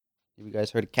Have you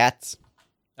guys heard of Cats?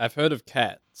 I've heard of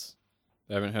Cats.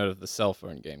 I haven't heard of the cell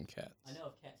phone game Cats. I know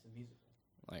of Cats the musical,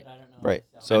 Like, but I don't know. Right.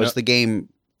 of So I it's know- the game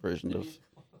version of.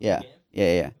 Yeah.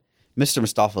 Yeah. Mr.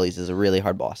 Mistopheles is a really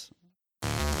hard boss.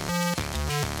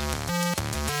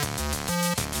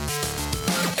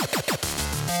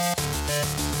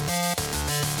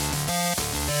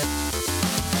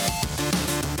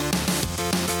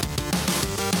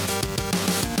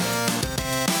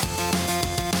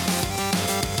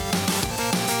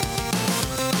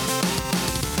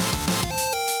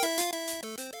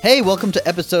 Hey, welcome to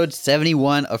episode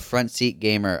 71 of Front Seat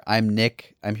Gamer. I'm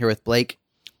Nick. I'm here with Blake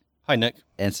Hi, Nick.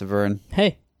 and Severn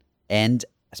Hey. and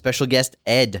a special guest,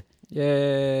 Ed.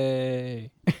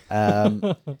 Yay!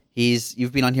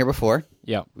 You've been on here before.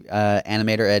 Yeah.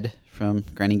 Animator Ed from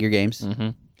Grinding Gear Games.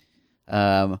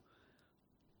 Mm-hmm.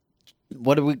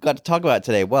 What have we got to talk about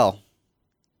today? Well,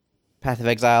 Path of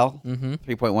Exile Mm-hmm.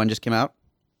 3.1 just came out.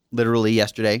 Literally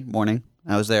yesterday morning.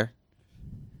 I was there.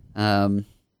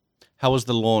 How was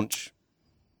the launch?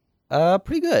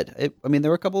 Pretty good. There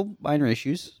were a couple minor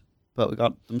issues, but we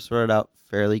got them sorted out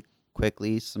fairly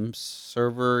quickly. Some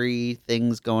servery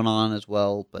things going on as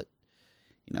well, but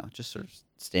just sort of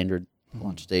standard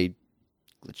launch day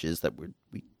glitches that we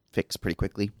fixed pretty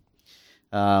quickly.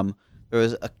 There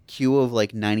was a queue of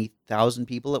like 90,000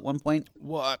 people at one point.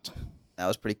 What? That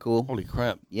was pretty cool. Holy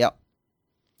crap. Yep.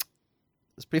 It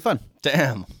was pretty fun.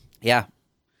 Damn. Yeah.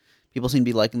 People seem to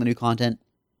be liking the new content.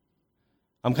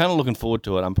 I'm kind of looking forward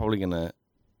to it. I'm probably going to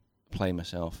play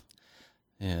myself.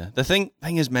 Yeah. The thing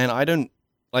is, man, I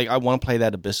want to play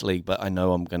that Abyss League, but I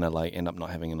know I'm going to end up not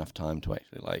having enough time to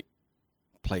actually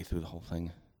play through the whole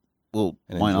thing Well,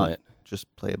 and why enjoy not? it.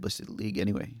 Just play a Blizzard League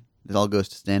anyway. It all goes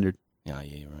to standard. Yeah,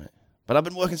 you're right. But I've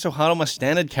been working so hard on my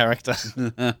standard character.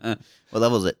 What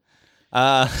level is it?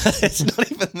 It's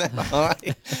not even that high.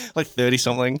 Like 30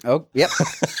 something. Oh, yep.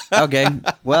 Okay.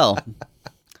 Well,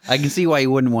 I can see why you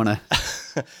wouldn't want to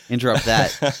interrupt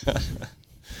that.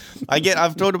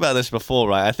 I've talked about this before,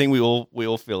 right? I think we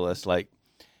all feel this.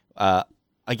 I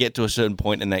get to a certain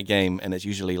point in that game, and it's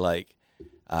usually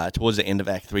towards the end of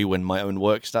Act 3 when my own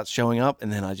work starts showing up,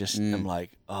 and then I just am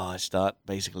like, I start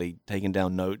basically taking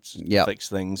down notes, fix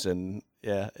things, and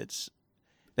then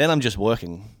I'm just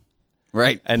working.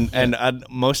 Right. And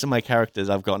most of my characters,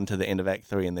 I've gotten to the end of Act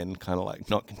 3 and then kind of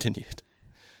not continued.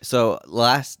 So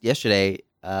yesterday,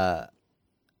 I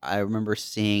remember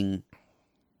seeing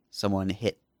someone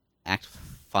hit Act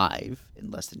 5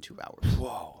 in less than 2 hours.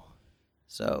 Whoa.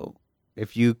 So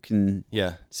if you can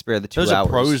Yeah. spare the 2 Those hours. are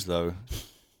pros, though.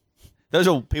 Those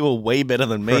are people way better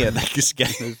than me at this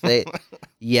game.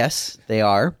 Yes, they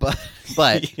are, but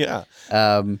yeah.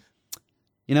 I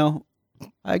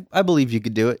believe you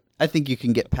could do it. I think you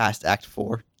can get past Act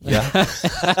 4. Yeah.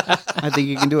 I think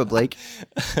you can do it, Blake.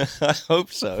 I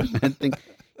hope so. I think,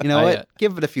 what?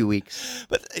 Give it a few weeks.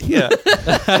 But yeah.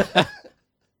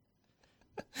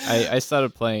 I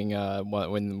started playing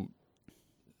when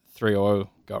 3.0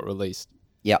 got released.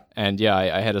 Yep. And yeah,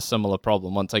 I had a similar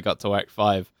problem. Once I got to Act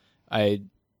 5, I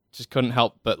just couldn't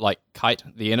help but kite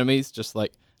the enemies. Just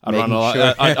I'd Making run along.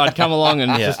 sure. I'd come along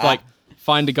and Yeah. just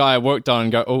find a guy I worked on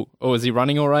and go, oh, is he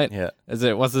running all right? Yeah.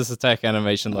 What's this attack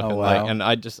animation looking wow. like? And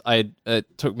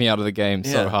it took me out of the game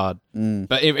so Yeah. hard. Mm.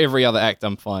 But every other act,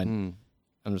 I'm fine.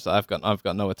 I'm just I've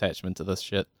got no attachment to this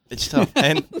shit. It's tough.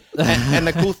 And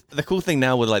the cool thing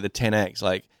now with the 10X,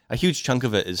 a huge chunk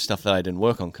of it is stuff that I didn't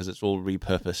work on because it's all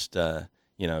repurposed,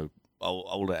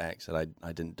 older acts that I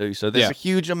didn't do. So there's a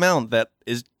huge amount that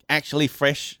is actually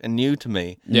fresh and new to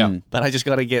me. Yeah. But I just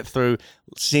got to get through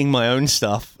seeing my own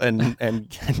stuff and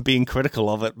being critical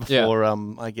of it before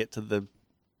I get to the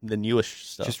newish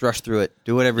stuff. Just rush through it.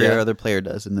 Do whatever your other player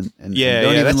does, and then Don't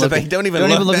even even look look, at, don't even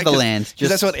look at the cause- land. 'cause Just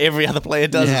that's what every other player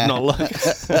does Yeah. is not look.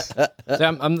 See,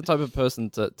 I'm the type of person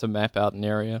to map out an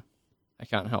area. I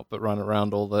can't help but run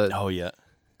around all the Oh yeah.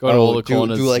 go to all the do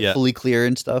corners. like fully clear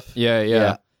and stuff. Yeah.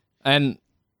 Yeah. And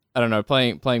I don't know,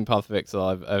 playing Path of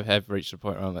Exile, I have reached a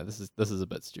point where I'm like, this is a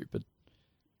bit stupid.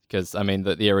 Because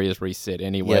the area is reset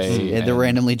anyway. Yes, and they're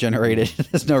randomly generated.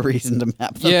 There's no reason to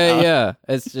map them out. Yeah.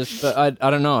 It's just, but I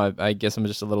don't know. I guess I'm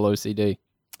just a little OCD.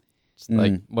 Just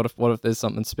what if there's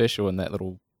something special in that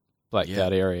little blacked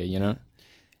out area? You know?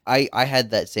 I had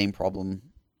that same problem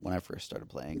when I first started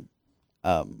playing.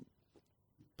 But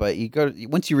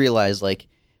once you realize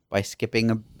by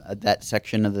skipping that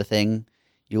section of the thing,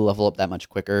 you level up that much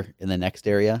quicker in the next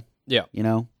area. Yeah.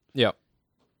 Yeah.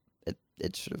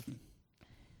 It sort of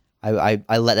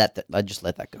I let that I just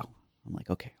let that go. I'm like,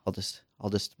 okay, I'll just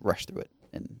rush through it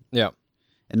and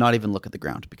not even look at the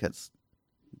ground because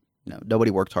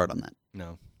nobody worked hard on that.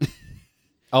 No.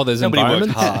 Oh, there's Nobody worked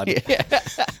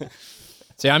environments? hard.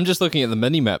 See, I'm just looking at the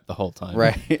mini map the whole time.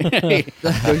 Right.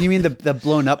 Oh, you mean the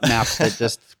blown up map that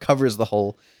just covers the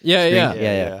whole Yeah, screen? yeah.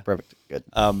 Yeah. Perfect. Good.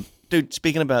 Dude,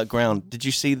 speaking about ground, did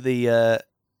you see the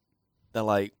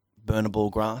like burnable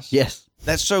grass? Yes.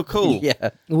 That's so cool. Yeah.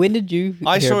 When did you?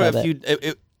 I hear saw about a that?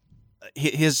 few.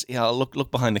 Here's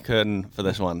look behind the curtain for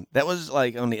this one. That was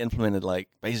like only implemented like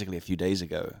basically a few days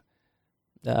ago.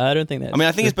 I don't think that. I mean,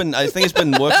 I think it's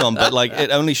been worked on, but like it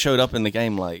only showed up in the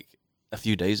game like a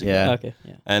few days ago. Yeah. Okay.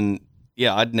 Yeah. And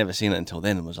yeah, I'd never seen it until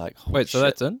then, and was like, holy Wait, so shit.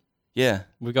 that's in? Yeah,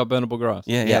 We got burnable grass.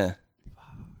 yeah, Yeah. yeah.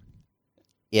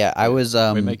 Yeah. I was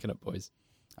We're making it, boys.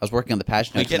 I was working on the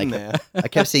patch We're notes. and getting there. I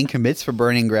kept seeing commits for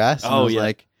burning grass. And I Oh, was yeah.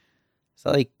 like, is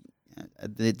that like?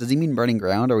 Does he mean burning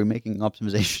ground? Are we making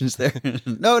optimizations there?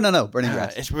 No, burning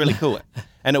grass. It's really cool,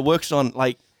 and it works on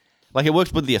like it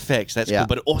works with the effects. That's Yeah. cool,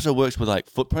 but it also works with like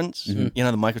footprints. Mhm. You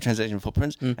know, the microtransaction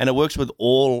footprints, Mm. and it works with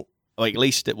all. Like at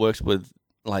least it works with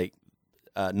like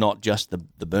not just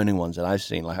the burning ones that I've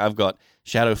seen. Like I've got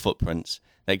shadow footprints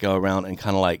that go around and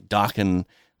kind of like darken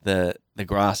the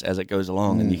grass as it goes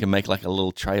along, and you can make like a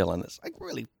little trail, and it's like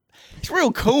really. It's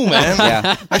real cool, man.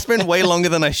 Yeah. I spend way longer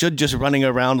than I should just running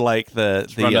around like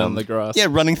the Running on the grass. Yeah,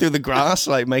 running through the grass,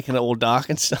 like making it all dark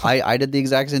and stuff. I did the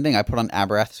exact same thing. I put on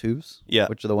Abrath's hooves, Yeah.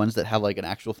 which are the ones that have like an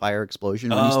actual fire explosion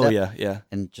when you Oh step, yeah, yeah,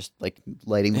 and just like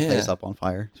lighting the Yeah. place up on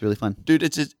fire. It's really fun. dude.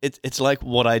 It's like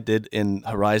what I did in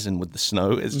Horizon with the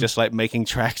snow. It's just like making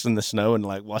tracks in the snow and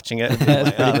like watching it. And being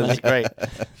like, oh, this is great.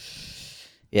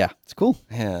 Yeah, it's cool.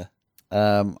 Yeah,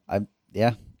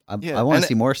 Yeah, Yeah, I want and to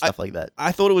see more stuff like that.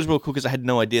 I thought it was real cool because I had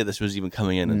no idea this was even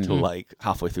coming in until like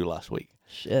halfway through last week.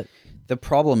 Shit. The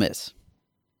problem is,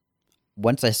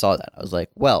 once I saw that, I was like,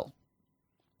 well,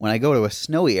 when I go to a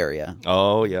snowy area,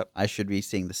 Oh yeah, I should be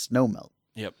seeing the snow melt.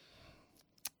 yep.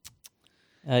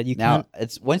 You Now can't.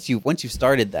 it's once you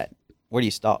started that, where do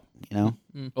you stop? You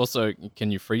know, Also,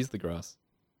 can you freeze the grass?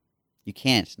 you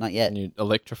can't, not yet. Can you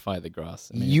electrify the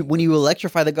grass? When you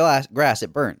electrify the grass,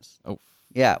 it burns. Oh,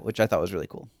 Yeah, which I thought was really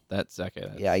cool. that's okay.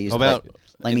 That's, Yeah, I used How about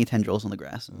lightning tendrils on the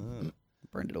grass and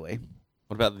burned it away.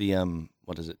 what about the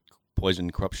what is it?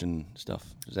 Poison corruption stuff.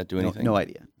 Does that do anything? No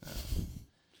idea.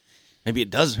 Maybe it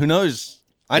does. Who knows?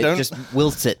 I It don't. just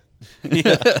wilts it.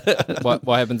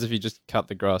 what happens if you just cut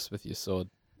the grass with your sword?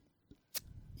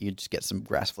 You just get some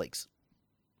grass flakes.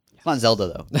 It's not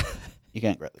Zelda though. You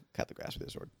can't cut the grass with your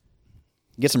sword.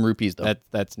 You get some rupees though.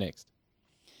 That's next.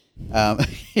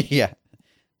 Yeah.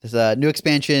 There's a new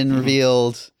expansion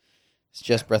revealed. It's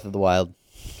just Breath of the Wild.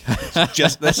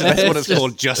 just that's what it's just-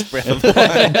 called. Just Breath of the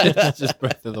Wild. It's just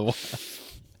Breath of the Wild.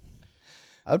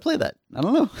 I would play that. I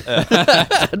don't know.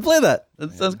 I'd play that.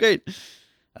 That sounds great.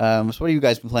 So what have you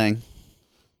guys been playing?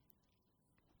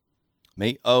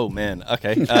 Me? Oh man.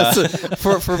 Okay.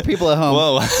 For people at home,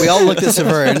 Whoa. we all looked at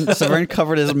Severn. Severn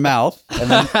covered his mouth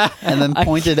and then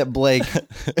pointed at Blake.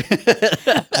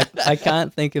 I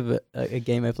can't think of a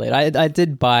game I played. I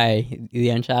did buy the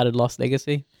Uncharted Lost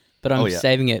Legacy, but I'm Oh, yeah.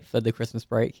 saving it for the Christmas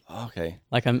break. Okay.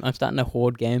 Like I'm starting to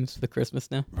hoard games for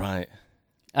Christmas now. Right.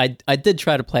 I did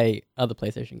try to play other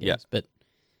PlayStation games, Yeah. but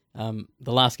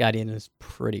The Last Guardian is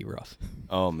pretty rough.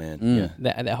 Oh man. Mm.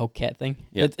 Yeah. That whole cat thing.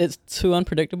 Yeah. It's too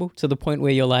unpredictable to the point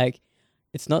where you're like,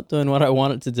 it's not doing what I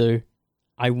want it to do.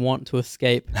 I want to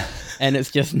escape, and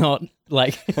it's just not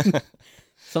like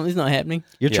something's not happening.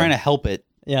 You're Yeah. trying to help it,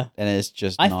 Yeah, and it's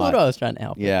just I not. thought I was trying to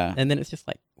help. it. Yeah. and then it's just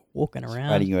like walking It's around.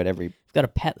 fighting you at every. I've got to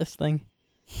pat this thing.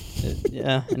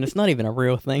 Yeah, and it's not even a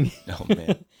real thing. Oh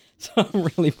man. So I'm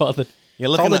really bothered. You're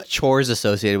All looking the at. chores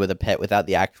associated with a pet without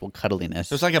the actual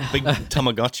cuddliness. It's like a big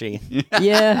Tamagotchi.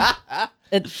 Yeah,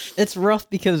 it's rough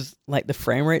because like the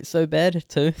frame rate's so bad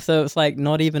too. So it's like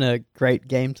not even a great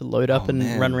game to load up Oh, and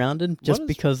man. run around in just is-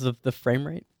 because of the frame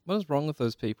rate. What is wrong with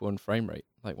those people in frame rate?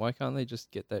 Like, why can't they just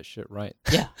get that shit right?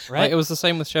 Yeah, Like, it was the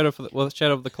same with Shadow of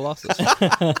the Colossus.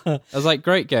 It was like,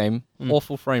 great game,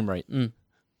 awful frame rate. Mm.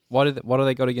 What do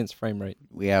they got against frame rate?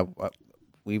 we have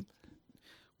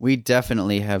we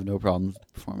definitely have no problems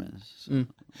with performance.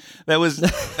 That was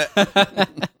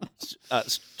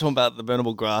talking about the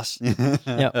burnable grass.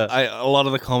 Yeah. A lot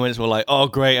of the comments were like, "Oh,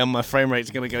 great, and my frame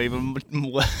rate's gonna go even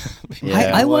more."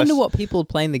 Yeah. I wonder worse. what people are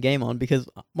playing the game on because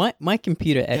my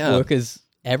computer at Yeah. work is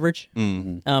average,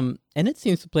 Mm. and it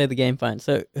seems to play the game fine.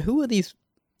 So who are these?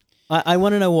 I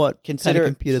want to know what kind of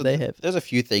computer so they have. There's a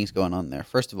few things going on there.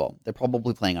 First of all, they're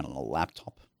probably playing on a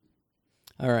laptop.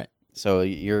 All right. So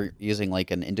you're using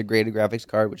like an integrated graphics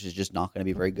card, which is just not going to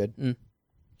be very good. Mm.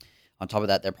 on top of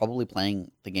that, they're probably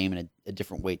playing the game in a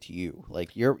different way to you.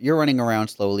 Like you're running around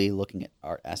slowly, looking at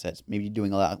art assets, maybe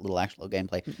doing little actual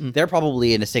gameplay. Mm-mm. They're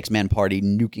probably in a 6-man party,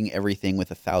 nuking everything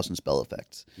with 1,000 spell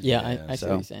effects. Yeah, Yeah, I see so-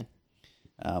 what you're saying.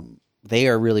 They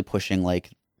are really pushing like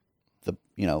the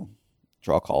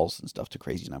draw calls and stuff to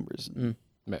crazy numbers. Mm.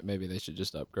 Maybe they should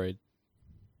just upgrade.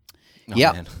 Oh,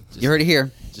 Yeah. man. You heard it here.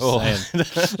 Just Oh. saying.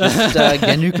 Just get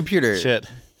a new computer. Shit.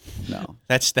 No.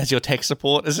 That's your tech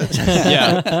support, is it?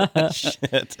 Yeah.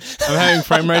 Shit. I'm having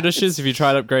frame rate issues. Have you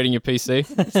tried upgrading your PC?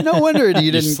 It's no wonder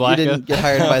you didn't slacker. get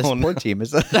hired by a Oh, support no. team.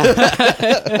 Is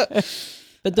that?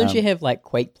 But don't you have like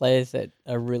Quake players that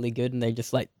are really good and they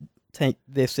just like take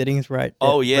their settings right?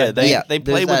 Oh yeah, right they Yeah, they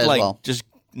play there's that with as like well. just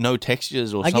no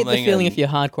textures or I get something. the feeling and- if you're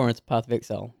hardcore into Path of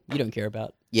Exile, you don't care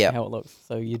about Yeah. how it looks.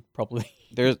 So you'd probably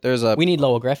There's a we need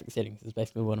lower graphic settings. Is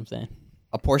basically what I'm saying.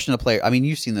 portion of player. I mean,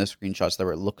 you've seen those screenshots there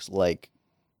where it looks like.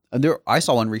 And there, I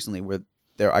saw one recently where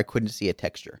I couldn't see a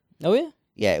texture. Oh yeah.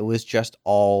 Yeah, it was just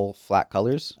all flat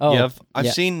colors. Oh yeah, I've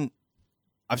yeah. seen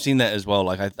that as well.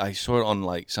 Like I saw it on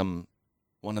like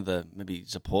one of the maybe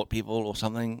support people or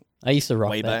something I used to rock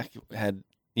way that. back had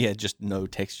just no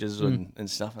textures and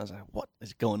stuff. I was like, what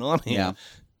is going on here? Yeah.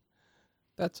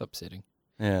 That's upsetting.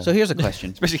 Yeah. So here's a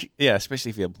question. especially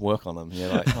if you work on them, you're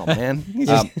like, oh man.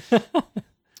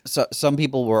 So some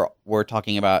people were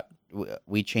talking about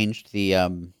we changed the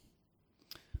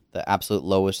absolute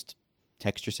lowest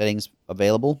texture settings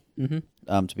available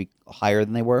Mm-hmm. to be higher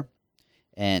than they were,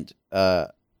 and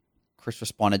Chris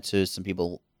responded to some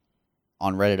people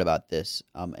on Reddit about this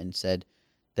and said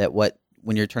that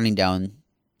when you're turning down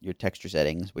your texture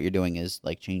settings, what you're doing is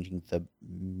like changing the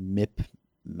MIP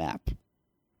map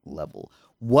level.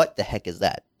 What the heck is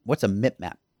that? What's a MIP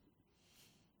map?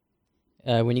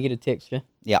 When you get a texture,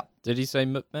 Did he say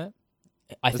mip-map?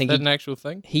 I Is think that an actual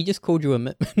thing? he just called you a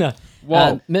mip. No,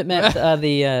 Whoa. mip maps are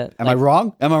the. Am I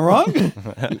wrong? Am I wrong?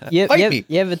 You, Fight you, me. have,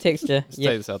 you have a texture. Let's You,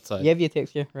 take this outside. you have your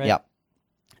texture, right? Yeah.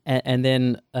 And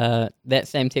then that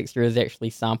same texture is actually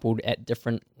sampled at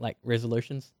different like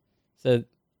resolutions. So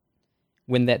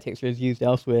when that texture is used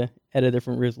elsewhere at a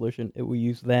different resolution, it will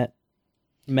use that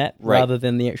map Right. rather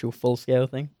than the actual full scale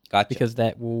thing, Gotcha. because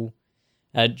that will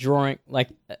drawing like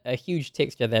a huge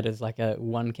texture that is like a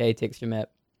 1K texture map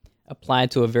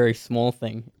applied to a very small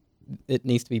thing. It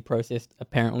needs to be processed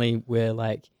apparently where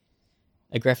like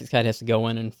a graphics card has to go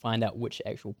in and find out which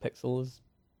actual pixel is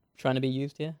trying to be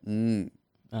used here.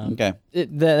 Okay.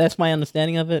 That's my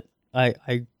understanding of it. I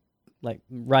like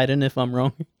write in if I'm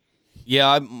wrong.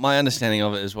 Yeah, my understanding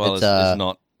of it as well It's, is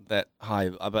not that high.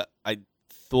 But I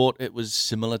thought it was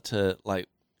similar to like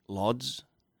LODs.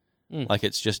 Mm. Like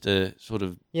it's just a sort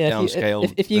of Yeah,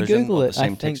 downscaled if you version Google of it, the same I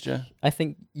think texture. I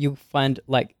think you'll find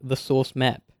like the source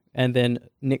map, and then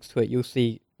next to it you'll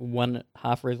see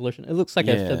 1/2 resolution. It looks like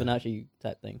a Yeah. Fibonacci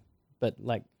type thing, but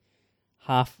like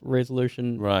half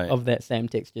resolution Right. of that same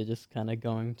texture, just kind of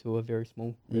going to a very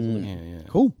small resolution. Yeah.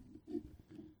 Cool.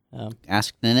 Um,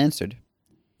 Asked and answered.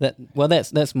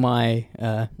 that's my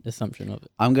assumption of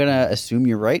it. I'm gonna assume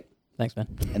you're right, Thanks, man.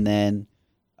 and then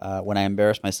when I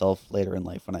embarrass myself later in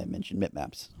life when I mention MIP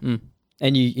maps,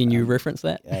 And you reference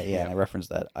that? and I reference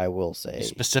that, I will say,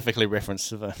 Specifically reference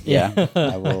to the. yeah,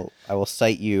 I will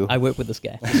cite you. I work with this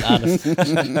guy, this artist.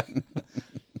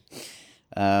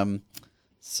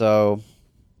 So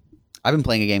I've been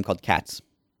playing a game called Cats,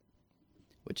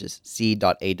 which is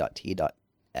C.A.T.S.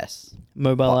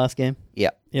 Mobile ass game.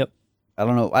 Yeah. Yep. I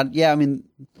don't know. I mean,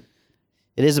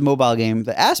 it is a mobile game.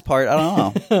 The ass part,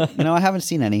 I don't know. I haven't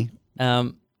seen any,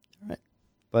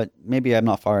 but maybe I'm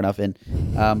not far enough in.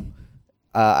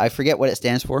 I forget what it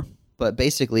stands for, but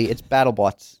basically it's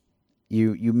BattleBots.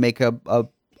 You make a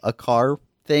car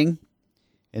thing,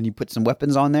 and you put some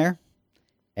weapons on there,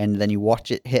 and then you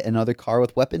watch it hit another car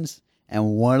with weapons,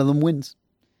 and one of them wins,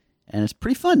 and it's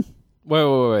pretty fun.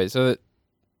 Wait. So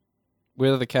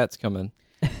where do the cats come in?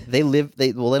 They don't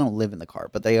live in the car,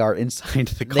 but they are inside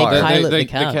the They car. pilot the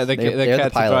cars. The They're the cats are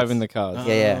pilots. driving the cars.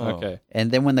 Yeah. Oh. Okay. And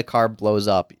then when the car blows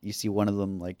up, you see one of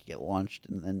them like get launched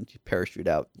and then you parachute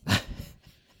out.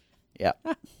 Yeah,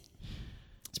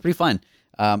 it's pretty fun.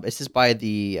 This is by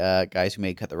the guys who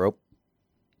made Cut the Rope.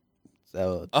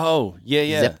 So Oh yeah.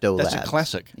 Zepto That's Labs. a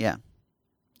classic. yeah,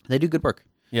 they do good work.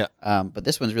 Yeah. But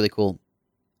this one's really cool.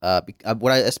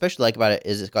 What I especially like about it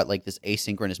is it's got like this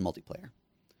asynchronous multiplayer,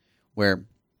 where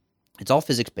it's all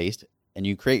physics based, and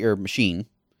you create your machine,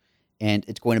 and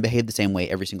it's going to behave the same way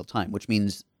every single time, which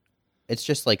means it's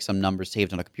just like some numbers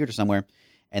saved on a computer somewhere,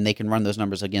 and they can run those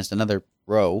numbers against another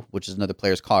row, which is another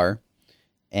player's car,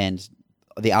 and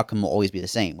the outcome will always be the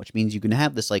same, which means you can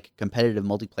have this like competitive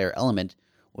multiplayer element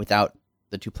without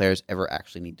the two players ever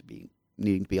actually need to be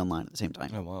needing to be online at the same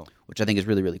time, Oh wow. which I think is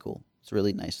really, really cool. It's a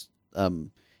really nice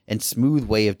and smooth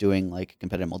way of doing like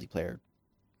competitive multiplayer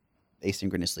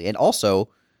asynchronously. And also,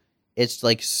 it's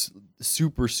like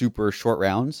super, super short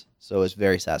rounds, so it's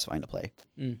very satisfying to play.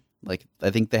 Mm. Like, I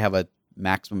think they have a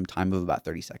maximum time of about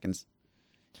 30 seconds,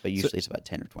 but usually it's about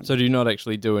 10 or 20. So do you not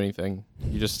actually do anything?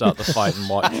 You just start the fight and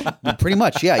watch. Pretty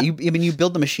much, yeah. You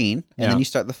build the machine, and Yeah. then you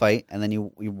start the fight, and then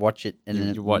you watch it, and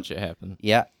then You watch it happen.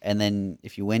 Yeah, and then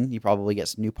if you win, you probably get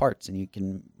some new parts, and you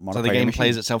can modify So the your game machine.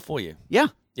 plays itself for you. Yeah.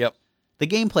 Yep. The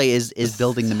gameplay is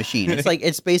building the machine.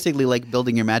 It's basically like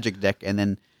building your magic deck, and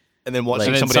then And then Like-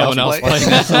 watching And then somebody someone else play.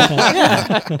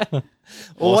 playing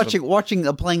or Awesome. watching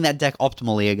playing that deck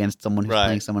optimally against someone who's Right,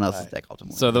 playing someone else's right. deck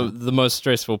optimally. So the most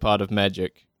stressful part of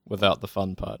Magic without the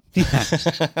fun part.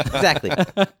 exactly,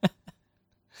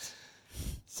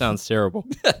 Sounds terrible.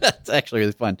 it's actually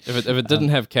really fun. If it didn't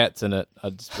have cats in it,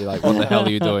 I'd just be like, "What the hell are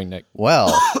you doing, Nick?"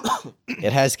 Well,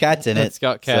 it has cats in it. It's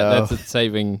got cat. so- That's its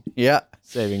saving yeah.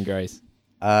 grace.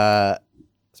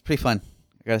 It's pretty fun,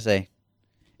 I gotta say.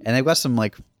 And they've got some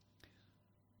like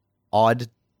odd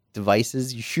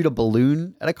devices. You shoot a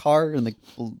balloon at a car, and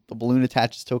the balloon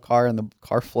attaches to a car, and the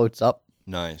car floats up.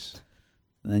 Nice.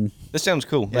 And then This sounds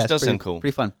cool. yeah, This it's does pretty- sound cool.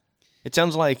 Pretty fun. It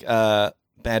sounds like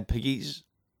Bad Piggies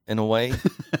in a way.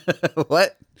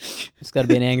 What? It's got to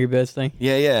be an Angry Birds thing.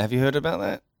 Yeah. Have you heard about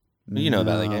that? You know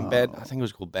about that game. Bad. No. I think it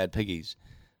was called Bad Piggies.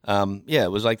 Yeah,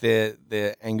 it was like their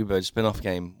Angry Birds spin-off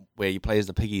game where you play as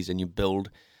the piggies and you build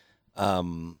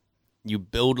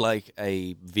like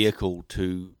a vehicle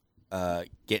to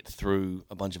get through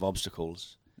a bunch of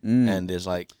obstacles. Mm. And there's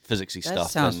like physicsy That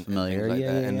stuff. sounds and familiar. things like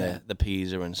Yeah, that. yeah, and yeah. the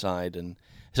peas are inside, and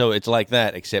so it's like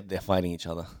that except they're fighting each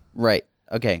other. Right.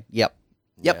 Okay. Yep.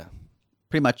 Yep. Yeah,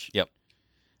 Pretty much. Yep.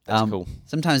 that's cool.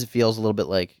 Sometimes it feels a little bit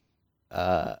like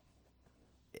a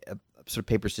sort of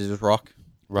paper scissors rock to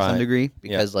Right. some degree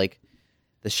because like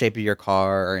the shape of your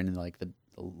car and like the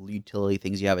utility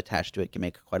things you have attached to it can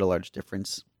make quite a large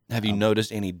difference. Have you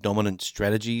noticed any dominant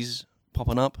strategies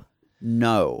popping up?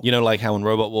 No. You know, like how in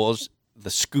Robot Wars, the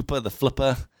scooper, the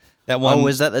flipper, that one. Oh,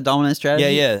 is that the dominant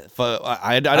strategy? Yeah. For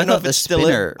I don't know thought if the it still is.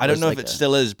 spinner I don't was know like if it a-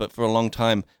 still is, but for a long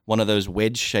time, one of those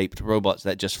wedge-shaped robots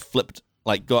that just flipped,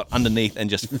 like got underneath and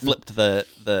just flipped the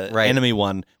Right. enemy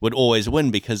one would always win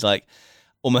because like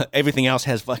almost everything else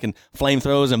has fucking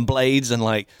flamethrowers and blades and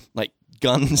like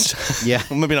guns. Yeah.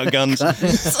 Well, maybe not guns,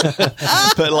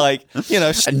 but like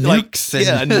nukes and-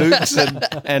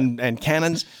 nukes and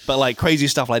cannons, but like crazy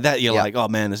stuff like that. You're Yeah. like, oh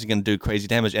man, this is gonna do crazy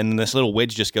damage, and then this little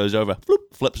wedge just goes over,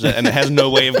 flips it, and it has no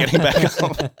way of getting back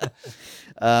up.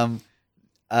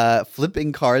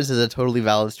 Flipping cars is a totally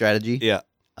valid strategy. Yeah,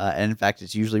 And in fact,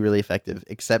 it's usually really effective,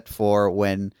 except for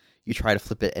when you try to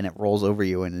flip it and it rolls over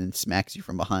you and then smacks you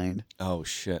from behind. oh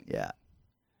shit, Yeah.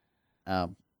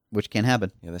 Which can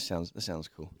happen. yeah, this sounds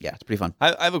cool. Yeah, it's pretty fun.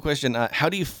 I have a question. How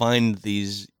do you find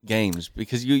these games?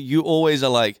 Because you always are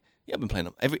like, yeah, I've been playing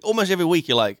them almost every week.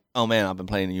 You're like, oh man, I've been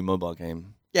playing a new mobile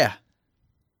game. Yeah.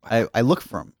 I look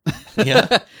for them.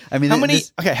 Yeah. I mean, How many?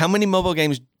 this- Okay, how many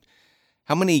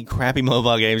crappy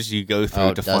mobile games do you go through Oh,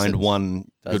 to dozens. find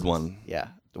one Dozens. good one? Yeah,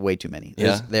 way too many.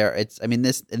 Yeah. I mean,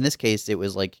 in this case, it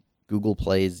was like Google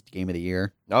Play's Game of the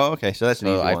Year. Oh, okay, so that's an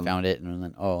So easy I one. found it and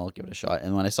then, I'll give it a shot.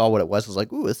 And when I saw what it was, I was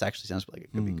like, ooh, this actually sounds like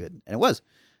it could be good. And it was.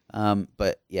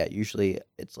 But yeah, usually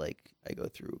it's like I go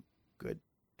through good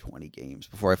 20 games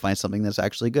before I find something that's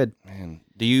actually good. Man,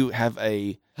 do you have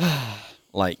a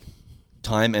like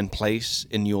time and place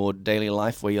in your daily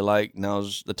life where you're like,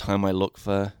 now's the time I look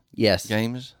for Yes.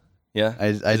 games? Yeah, I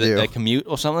Is do. it a commute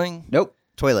or something? Nope.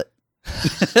 Toilet.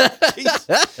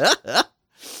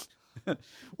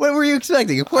 What were you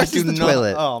expecting? Of course, it's the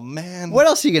toilet. Oh man, What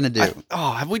else are you gonna do?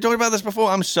 have we talked about this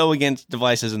before? I'm so against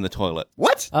devices in the toilet.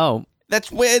 What? Oh,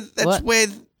 That's where What?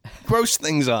 gross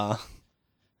things are.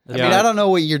 I mean, I don't know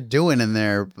what you're doing in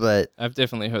there, but I've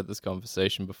definitely heard this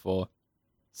conversation before,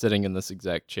 sitting in this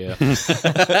exact chair. You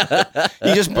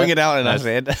just bring it out in our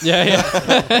head.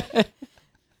 yeah.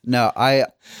 no, I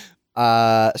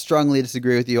strongly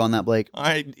disagree with you on that, Blake.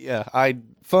 I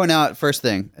Phone out first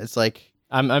thing. It's like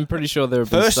I'm pretty sure there have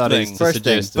been First studies thing. to First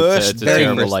thing. suggest First it's a very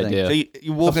terrible first thing. idea. so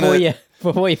you walk in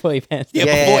before you pull your pants yeah,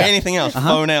 down. Yeah, before yeah. anything else, Uh-huh.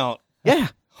 phone out. yeah.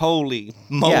 Holy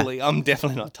moly, I'm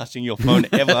definitely not touching your phone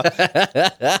ever.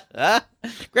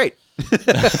 Great.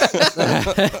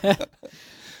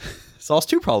 Solves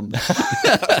two problems.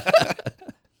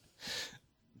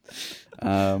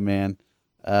 Oh man.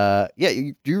 Yeah,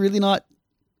 do you really not?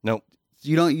 Nope.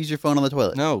 You don't use your phone on the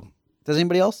toilet? No. Does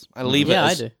anybody else? I leave Yeah, it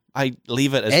I as, do. I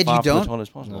leave it as Ed, far you from the don't? toilet as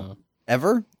possible. No.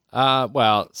 Ever?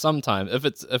 Well, sometimes if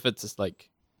it's just like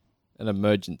an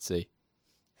emergency.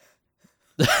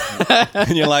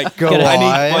 and you're like, Go I need.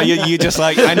 on. Well, you're just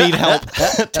like, I need help.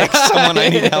 Text someone, I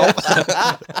need help.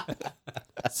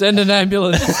 Send an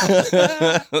ambulance. This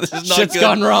is not Shit's good.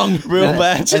 gone wrong. Real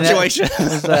bad situation.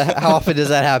 How often does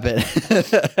that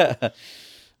happen?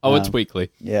 Oh, it's weekly.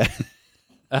 Yeah.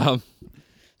 Yeah,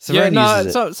 Severn no,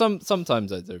 uses it.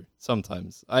 sometimes I do.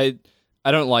 Sometimes I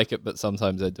don't like it, but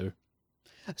sometimes I do.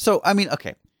 So I mean,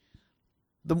 okay.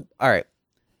 All right.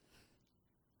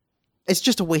 It's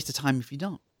just a waste of time if you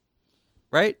don't,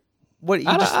 right? What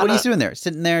are you doing there?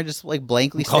 Sitting there, just like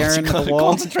blankly staring at the wall.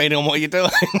 Concentrating on what you're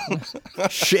doing.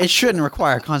 It shouldn't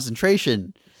require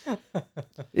concentration.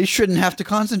 It shouldn't have to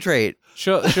concentrate.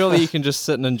 Surely you can just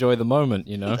sit and enjoy the moment.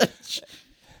 You know,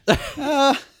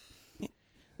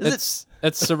 it's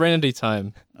serenity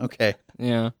time. Okay.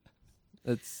 Yeah,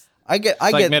 it's I get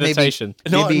like meditation.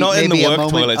 Maybe, not in the maybe a work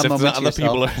moment- toilets a if the moment to other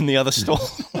people yourself. are in the other stall.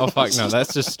 Oh fuck no,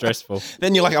 that's just stressful.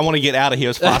 Then you're like, I want to get out of here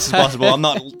as fast as possible. I'm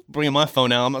not bringing my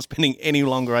phone out. I'm not spending any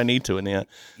longer I need to in here.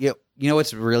 You know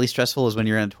what's really stressful is when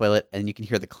you're in a toilet and you can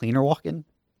hear the cleaner walking.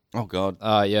 Oh, God.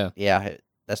 Yeah. Yeah,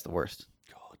 that's the worst.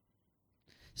 God.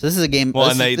 So this is a game. Well,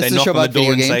 this, and this they is a knock show on the about door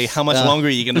video and say, games. how much longer are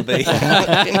you going to be?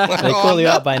 They call you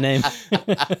out by name.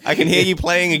 I can hear you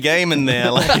playing a game in there.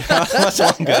 Like, how much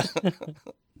longer?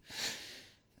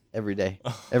 Every day.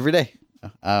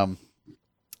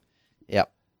 Yeah,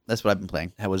 that's what I've been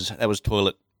playing. That was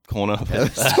Toilet Corner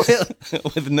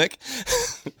Toilet- with Nick.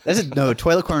 No,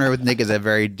 Toilet Corner with Nick is a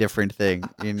very different thing,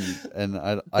 and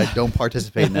I don't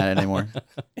participate in that anymore.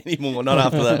 Anymore, not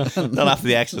after that. Not after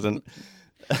the accident.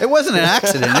 It wasn't an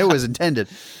accident; it was intended.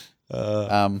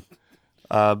 So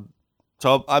I've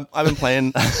been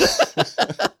playing.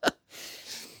 What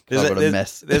a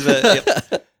mess. There's a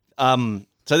yep.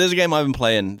 So there's a game I've been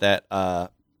playing that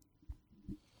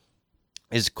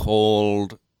is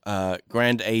called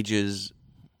Grand Ages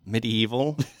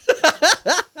Medieval.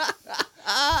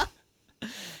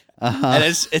 And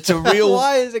it's a real.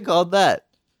 Why is it called that?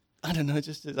 I don't know. I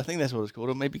think that's what it's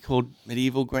called. It may be called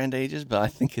Medieval Grand Ages, but I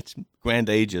think it's Grand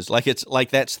Ages. Like it's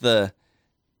like that's the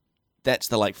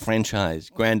like franchise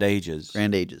Grand Ages.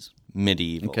 Grand Ages.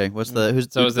 Medieval. Okay, what's the who's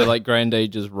So is it like Grand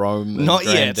Ages Rome? And Not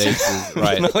Grand yet. Ages,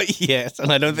 right. Not yet,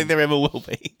 and I don't think there ever will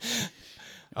be.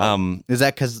 Is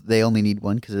that because they only need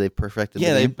one because they perfected?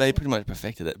 Yeah, the they game? pretty much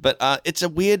perfected it. But it's a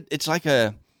weird. It's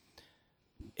a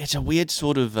weird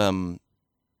sort of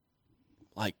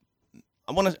like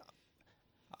I want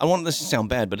this to sound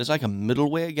bad, but it's like a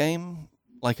middleware game,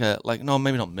 no,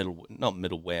 maybe not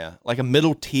middleware, like a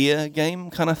middle tier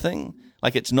game kind of thing.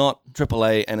 Like it's not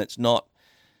AAA and it's not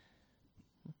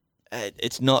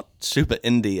super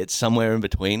indie. It's somewhere in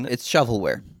between. It's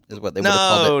shovelware, is what they would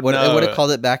have called it. What they would have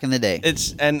called it back in the day.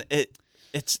 It's the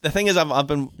thing is I've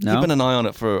been keeping an eye on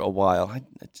it for a while.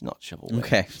 It's not shovelware.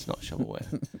 Okay. It's not shovelware.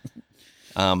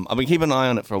 I've been keeping an eye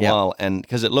on it for a while, and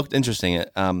because it looked interesting,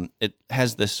 it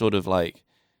has this sort of like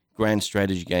grand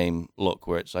strategy game look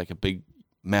where it's like a big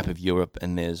map of Europe,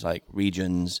 and there's like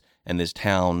regions and there's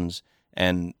towns,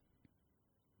 and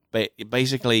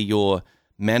basically you're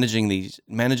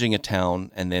managing a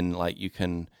town, and then like you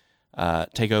can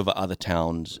take over other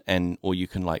towns, or you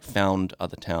can like found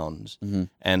other towns,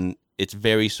 and it's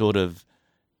very sort of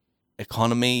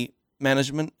economy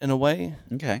management in a way.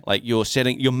 Okay. Like your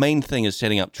main thing is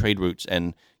setting up trade routes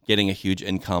and getting a huge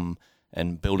income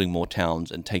and building more towns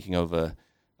and taking over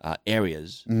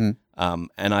areas. And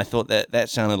I thought that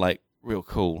sounded like real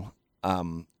cool.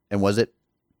 And was it?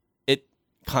 It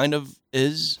kind of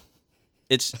is.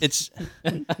 It's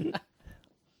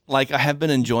like I have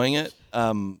been enjoying it,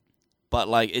 but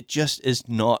like it just is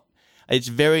not. It's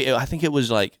very. I think it was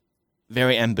like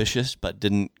very ambitious, but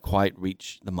didn't quite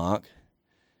reach the mark.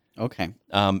 Okay.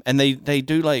 And they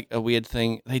do like a weird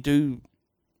thing. They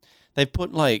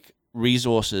put like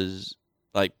resources,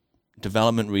 like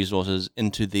development resources,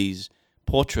 into these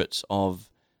portraits of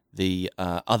the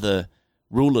other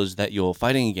rulers that you're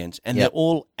fighting against, and they're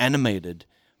all animated,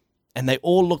 and they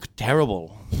all look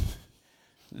terrible.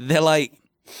 They're like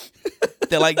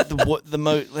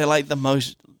the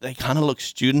most. They kind of look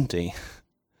studenty.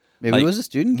 Maybe it was a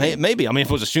student game. Maybe. I mean, if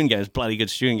it was a student game, it's a bloody good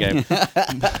student game.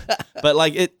 But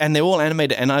like it, and they're all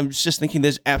animated, and I'm just thinking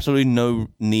there's absolutely no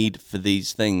need for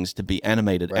these things to be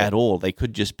animated at all. They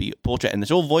could just be a portrait, and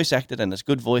it's all voice acted, and it's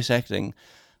good voice acting.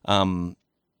 But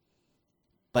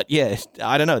yeah,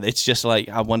 I don't know. It's just like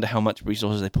I wonder how much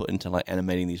resources they put into like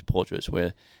animating these portraits,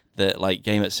 where the like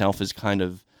game itself is kind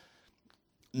of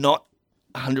not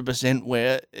 100%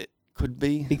 where it could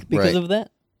be Because of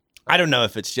that? I don't know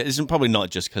if it's probably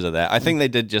not just because of that. I think they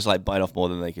did just like bite off more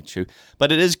than they could chew.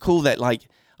 But it is cool that like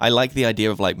I like the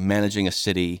idea of like managing a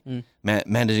city,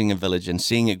 managing a village, and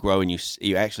seeing it grow. And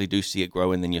you actually do see it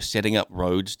grow, and then you're setting up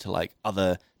roads to like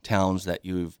other towns that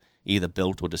you've either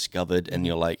built or discovered, and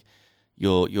you're like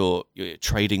you're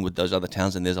trading with those other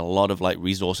towns. And there's a lot of like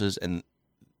resources, and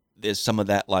there's some of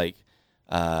that like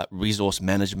resource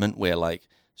management where like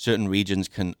certain regions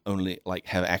can only like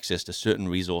have access to certain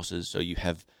resources. So you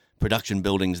have production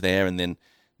buildings there, and then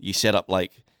you set up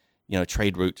like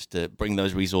trade routes to bring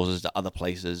those resources to other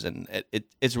places, and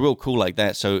it's real cool like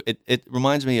that. So it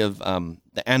reminds me of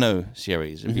the Anno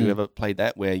series. Have you ever played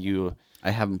that? Where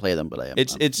I haven't played them, but I am.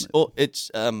 It's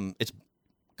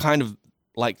kind of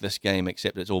like this game,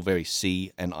 except it's all very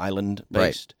sea and island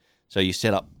based. Right. So you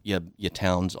set up your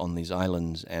towns on these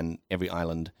islands, and every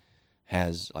island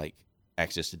has like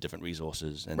access to different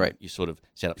resources, and you sort of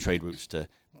set up trade routes to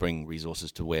bring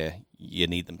resources to where you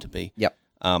need them to be. Yep.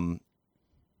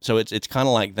 So it's kind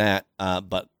of like that,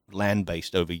 but land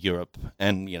based over Europe,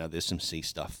 and there's some sea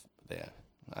stuff there,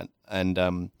 and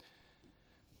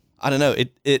I don't know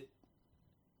it.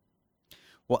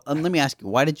 Well, let me ask you,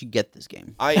 why did you get this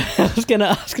game? I was going to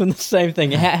ask him the same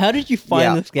thing. How did you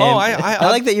find this game? Oh, I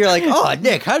like that you're like, oh,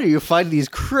 Nick, how do you find these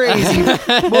crazy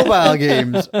mobile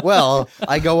games? Well,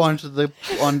 I go onto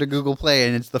Google Play,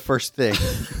 and it's the first thing.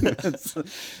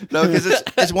 No, because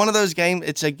it's one of those games.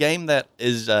 It's a game that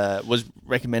was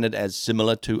recommended as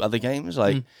similar to other games.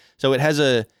 Like, so it has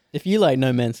a. If you like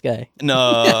No Man's Sky.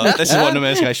 No, this is what No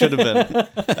Man's Sky should have been.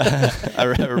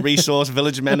 A resource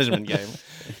village management game.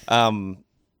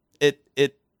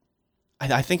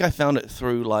 I think I found it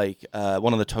through like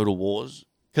one of the Total Wars,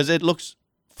 because it looks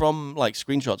from like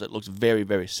screenshots, it looks very,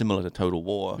 very similar to Total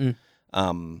War.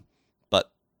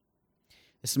 But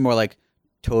this is more like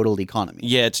Total Economy.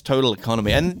 Yeah, it's Total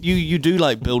Economy, and you do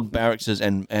like build barracks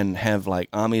and have like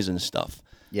armies and stuff.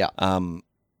 Yeah.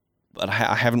 But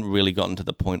I haven't really gotten to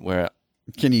the point where.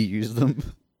 Can you use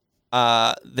them?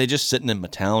 They're just sitting in my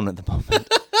town at the moment,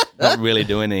 not really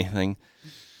doing anything.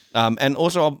 And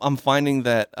also, I'm finding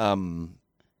that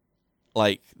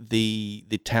like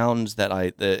the towns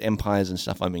the empires and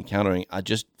stuff I'm encountering are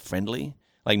just friendly.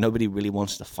 Like nobody really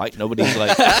wants to fight. Nobody's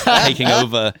like taking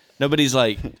over. Nobody's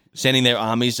like sending their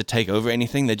armies to take over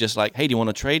anything. They're just like, hey, do you want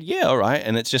to trade? Yeah, all right.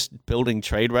 And it's just building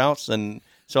trade routes. And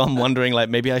so I'm wondering, like,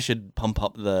 maybe I should pump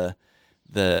up the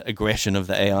aggression of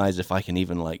the AIs if I can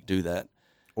even like do that.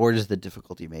 Or just the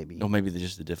difficulty, maybe. Or maybe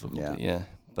just the difficulty. Yeah.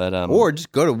 But or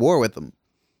just go to war with them.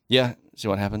 Yeah, see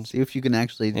what happens. See if you can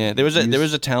actually. Yeah, there was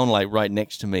a town like right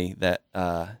next to me that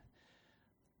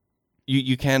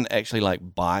you can actually like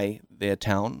buy their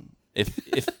town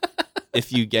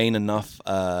if you gain enough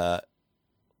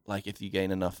like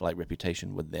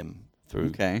reputation with them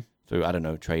through I don't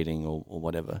know, trading or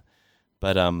whatever.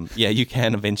 But yeah, you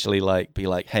can eventually like be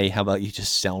like, hey, how about you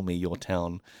just sell me your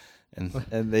town? And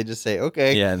they just say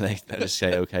okay. Yeah, and they just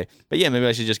say okay. But yeah, maybe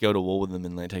I should just go to war with them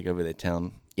and like take over their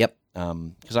town. Yep.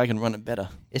 Because I can run it better.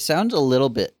 It sounds a little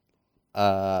bit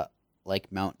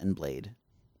like Mount and Blade.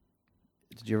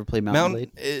 Did you ever play Mount and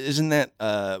Blade? Isn't that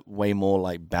way more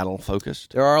like battle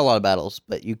focused? There are a lot of battles,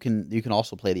 but you can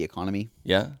also play the economy.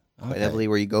 Yeah. Quite heavily,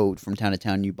 where you go from town to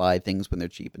town, you buy things when they're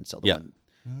cheap and sell them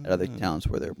at other towns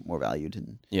where they're more valued.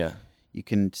 And you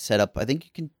can set up. I think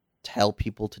you can tell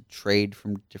people to trade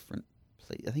from different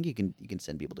places. I think you can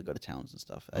send people to go to towns and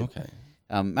stuff. Okay.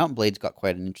 Mount and Blade's got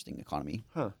quite an interesting economy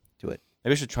to it.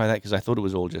 Maybe I should try that because I thought it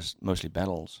was all just mostly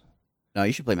battles. No,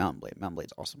 you should play Mount and Blade. Mount and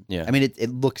Blade's awesome. Yeah. I mean,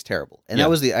 it looks terrible, and that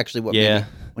was actually what made me,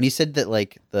 when you said that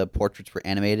like the portraits were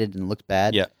animated and looked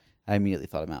bad. Yeah. I immediately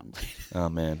thought of Mount and Blade. Oh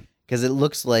man. Because it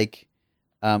looks like.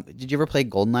 Did you ever play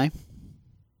GoldenEye?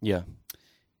 Yeah.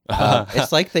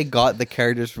 It's like they got the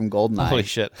characters from GoldenEye. Holy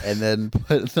shit. And then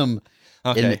put them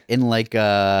in like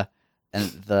and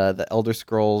the Elder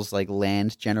Scrolls like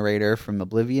land generator from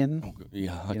Oblivion. Oh,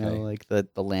 yeah, okay. You know, like the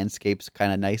landscape's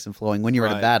kind of nice and flowing when you're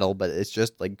in a battle, but it's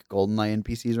just like GoldenEye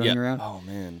NPCs running around. Oh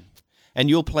man. And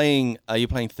are you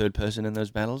playing third person in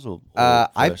those battles or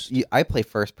first? I play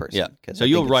first person. Yeah. So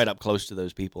you're right up close to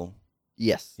those people.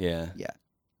 Yes. Yeah. Yeah.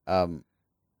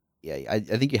 I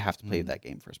think you have to play that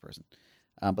game first person.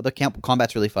 But the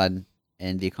combat's really fun,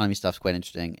 and the economy stuff's quite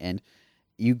interesting. And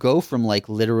you go from like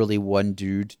literally one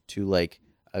dude to like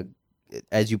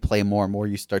as you play more and more,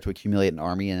 you start to accumulate an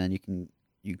army, and then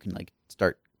you can like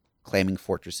start claiming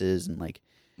fortresses and like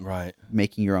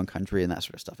making your own country and that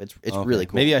sort of stuff. It's really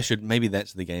cool. Maybe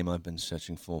that's the game I've been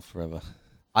searching for forever.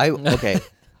 I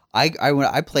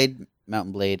played Mount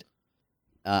and Blade.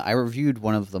 I reviewed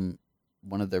one of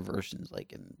their versions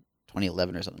like in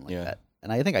 2011 or something like that.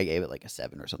 and I think I gave it like a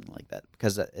 7 or something like that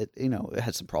because it it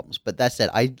had some problems. But that said,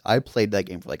 I played that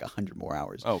game for like 100 more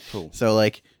hours. Oh, cool. So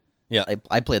like, Yeah.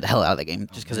 I played the hell out of that game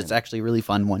just because man. it's actually really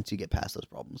fun once you get past those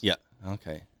problems. Yeah.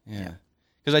 Okay. Yeah. Yeah.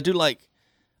 Because I do like,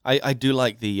 I do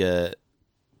like the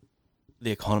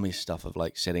economy stuff of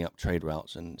like setting up trade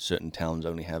routes, and certain towns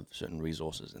only have certain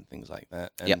resources and things like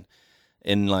that. And Yep.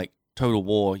 in like Total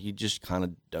War, you just kind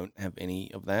of don't have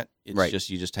any of that. It's Right. just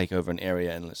you just take over an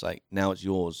area and it's like now it's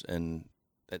yours, and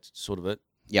that's sort of it.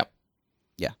 Yeah.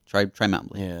 Try Mountain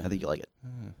Blade. Yeah. I think you like it.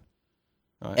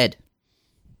 All right. Ed,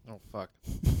 Oh fuck.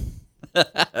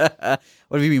 what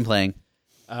have you been playing?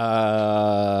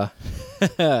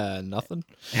 Nothing.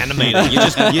 Animating. you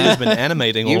just been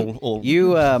animating You- all.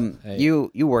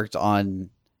 You you worked on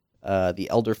the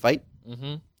Elder Fight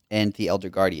Mm-hmm. and the Elder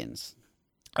Guardians.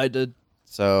 I did.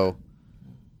 So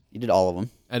you did all of them.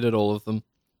 I did all of them.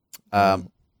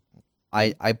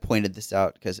 I pointed this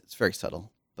out because it's very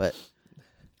subtle, but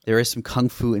there is some kung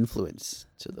fu influence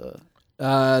to the.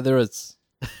 There is.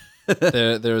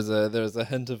 There's a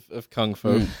hint of kung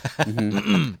fu,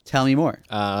 Mhm. Tell me more.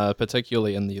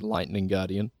 particularly in the Lightning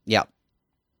Guardian. Yeah.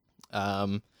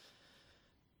 So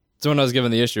when I was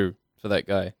given the issue for that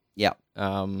guy, Yeah.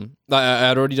 I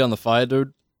had already done the Fire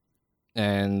Dude,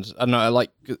 and I don't know.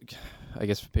 I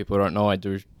guess for people who don't know, I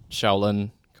do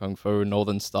Shaolin Kung Fu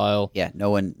Northern style. Yeah.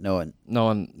 No one. No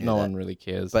one really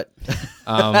cares. But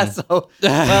Um, so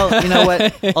well, you know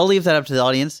what? I'll leave that up to the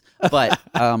audience. But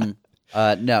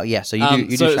no, yeah. So you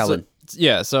do Shaolin.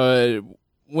 So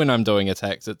when I'm doing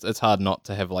attacks, it's hard not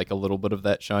to have like a little bit of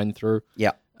that shine through.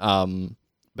 Yeah.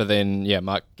 But then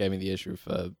Mark gave me the issue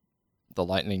for the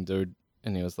Lightning Dude,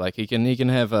 and he was like, he can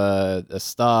have a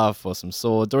staff or some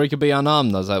swords, or he could be unarmed.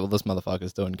 And I was like, well, this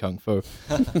motherfucker's doing kung fu.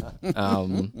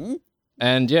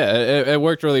 And it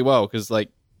worked really well because like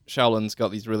Shaolin's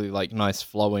got these really like nice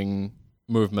flowing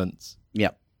movements.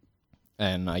 Yeah.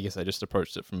 And I guess I just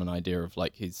approached it from an idea of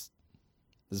like his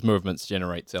movements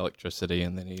generates electricity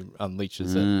and then he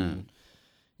unleashes it. And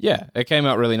yeah, it came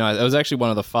out really nice. It was actually one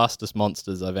of the fastest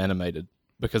monsters I've animated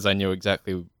because I knew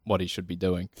exactly what he should be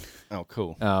doing. Oh,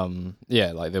 cool.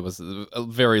 Like there was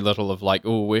very little of like,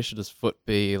 oh, where should his foot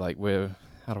be? Like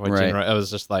how do I Right. generate? I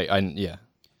was just like,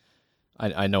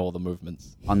 I know all the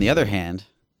movements. On the other hand,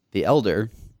 the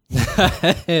Elder.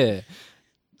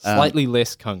 Slightly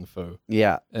less kung fu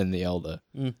Yeah. in the Elder.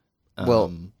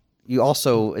 Well, you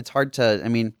also it's hard to. I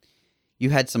mean, you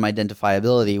had some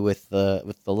identifiability with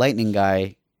the lightning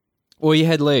guy. well, you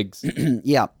had legs.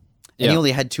 Yeah. And Yeah. he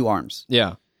only had 2 arms,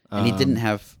 Yeah. and he didn't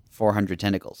have 400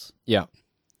 tentacles. Yeah.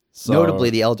 So Notably,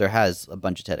 the Elder has a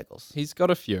bunch of tentacles. he's got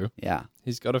a few. Yeah.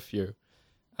 He's got a few.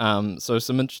 So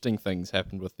some interesting things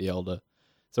happened with the Elder.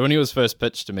 So when he was first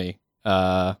pitched to me,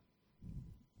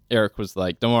 Eric was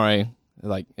like, "Don't worry,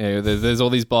 like there's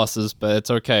all these bosses, but it's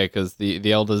okay because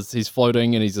the Elder's he's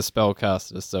floating and he's a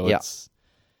spellcaster, so Yeah.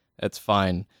 it's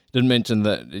fine." Didn't mention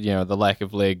that the lack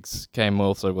of legs came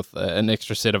also with an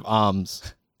extra set of arms,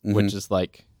 which is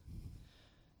like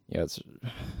it's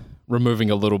removing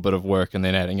a little bit of work and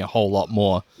then adding a whole lot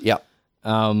more. Yeah.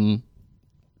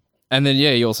 And then,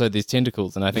 he also had these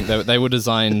tentacles, and I think they were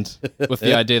designed with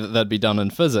the idea that they'd be done in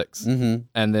physics. Mm-hmm.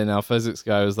 And then our physics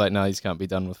guy was like, no, these can't be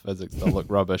done with physics. They'll look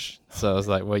rubbish. So I was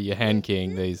like, well, you're hand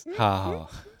keying these. Ha.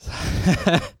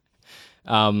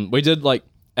 We did, like,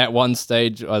 at one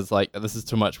stage, I was like, this is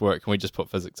too much work. Can we just put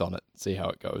physics on it, see how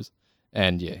it goes?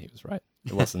 And, he was right.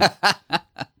 It wasn't.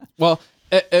 Well,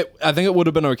 I think it would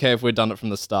have been okay if we'd done it from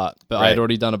the start, but I had Right.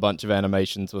 already done a bunch of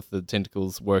animations with the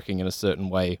tentacles working in a certain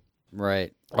way.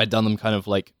 Right. I'd done them kind of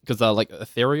like, because they're like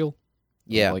ethereal,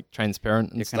 Yeah. like transparent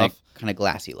and You're stuff. kind of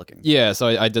glassy looking. Yeah, so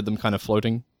I did them kind of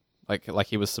floating, like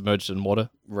he was submerged in water.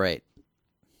 Right.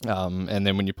 And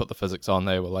then when you put the physics on,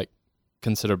 they were like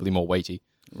considerably more weighty.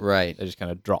 Right. They just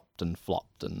kind of dropped and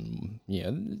flopped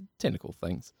and tentacle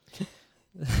things.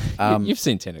 Um, You've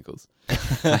seen tentacles.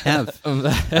 I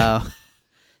have.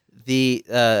 The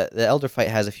Elder Fight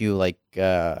has a few like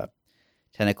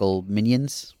tentacle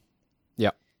minions.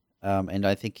 Yeah. And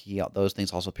I think those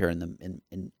things also appear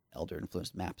in Elder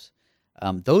influenced maps.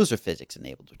 Those are physics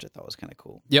enabled, which I thought was kind of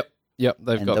cool. Yep,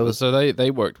 they've And got those- so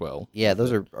they worked well. Yeah,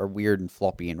 those are weird and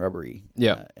floppy and rubbery.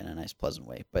 Yeah. In a nice, pleasant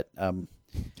way. But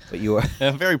you are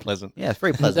Very pleasant. yeah, it's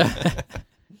very pleasant.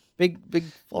 big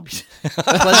floppy,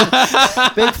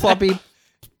 pleasant, big floppy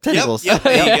tentacles. Yep,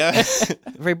 there you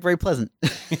go. Very very pleasant.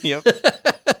 Yep.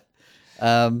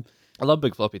 I love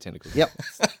big floppy tentacles. Yep.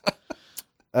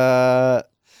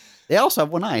 They also have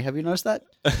one eye. Have you noticed that?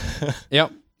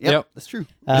 Yep. Yep. That's true.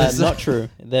 Not true.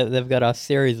 They've got a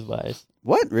series of eyes.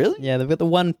 What really? Yeah, they've got the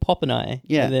one popping eye.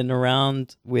 Yeah. And then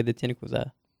around where the tentacles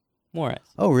are. More eyes.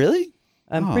 Oh, really?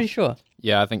 I'm Oh. pretty sure.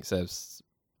 Yeah, I think Seb's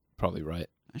probably right.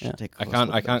 I should Yeah. take. a I close can't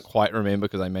look I at can't those. quite remember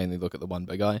because I mainly look at the one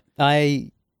big eye.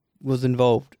 I was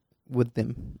involved with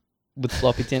them with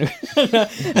floppy tentacles.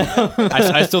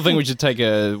 I still think we should take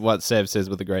what Seb says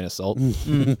with a grain of salt.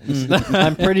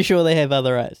 I'm pretty sure they have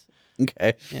other eyes.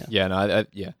 Okay. Yeah, no,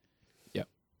 yeah,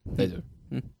 they do.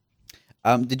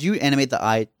 Did you animate the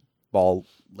eyeball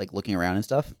like looking around and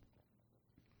stuff?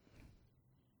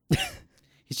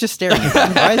 He's just staring at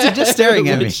me. Why is he just staring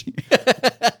at me?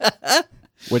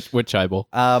 Which eyeball?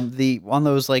 The on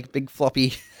those like big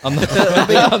floppy. On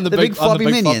the, on the the big floppy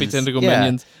floppy minions. tentacle Yeah.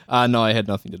 minions. No, I had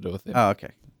nothing to do with them. Oh,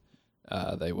 okay.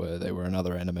 They were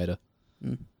another animator.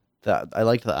 I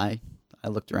liked the eye. I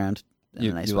looked around in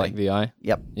You, a nice you way. like the eye?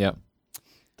 Yep. Yeah,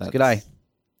 It's a good eye.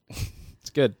 It's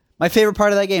good. My favorite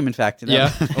part of that game, in fact. You know?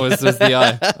 Yeah, was the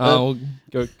eye? Oh,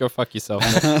 well, go fuck yourself.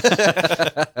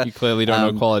 You clearly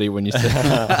don't know quality when you say.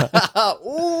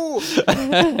 Ooh.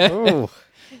 Ooh.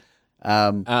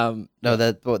 No,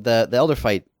 the elder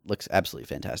fight looks absolutely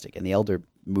fantastic, and the elder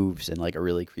moves in like a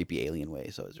really creepy alien way,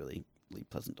 so it's really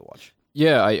pleasant to watch.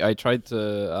 Yeah, I tried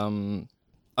to.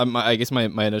 I guess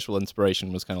my initial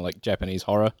inspiration was kind of like Japanese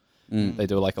horror. They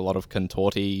do like a lot of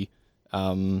contorty,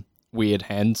 weird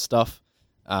hand stuff.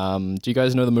 Do you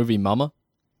guys know the movie Mama?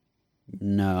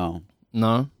 No.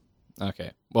 No?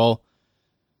 Okay. Well,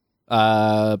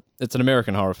 it's an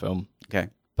American horror film, Okay.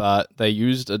 but they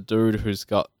used a dude who's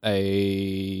got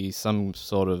some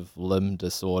sort of limb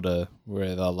disorder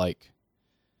where they're like,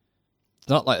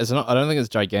 I don't think it's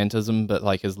gigantism, but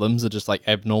like his limbs are just like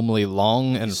abnormally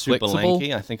long and Super flexible.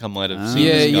 lanky. I think I might have Ah. seen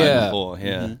this guy Yeah. before.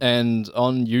 Yeah. Mhm. And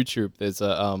on YouTube, there's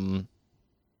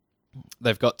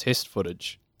they've got test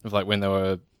footage of like when they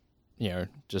were,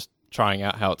 just trying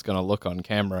out how it's going to look on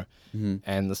camera,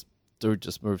 and this dude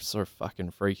just moves so fucking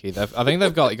freaky. I think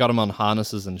they've got him on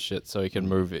harnesses and shit so he can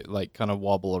move it, like kind of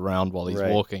wobble around while he's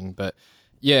Right. walking. But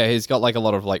yeah, he's got like a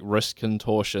lot of like wrist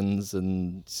contortions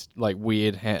and like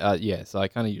weird. So I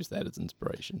kind of use that as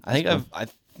inspiration. I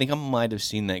think I might have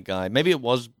seen that guy. Maybe it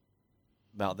was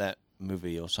about that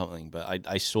movie or something, but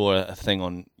I saw a thing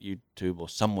on YouTube or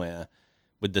somewhere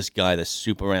with this guy, this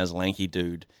super ass lanky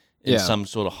dude in Yeah. some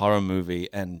sort of horror movie,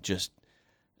 and just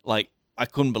like I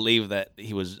couldn't believe that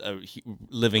he was a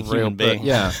living human But, being.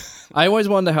 yeah, I always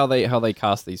wonder how they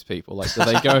cast these people. Like, do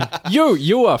they go,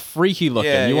 you are freaky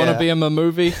looking. Yeah, you want to yeah. be in my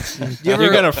movie?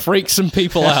 You're gonna freak some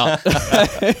people out. Do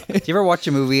you ever watch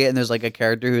a movie and there's like a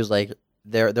character who's like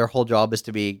their whole job is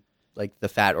to be like the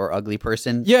fat or ugly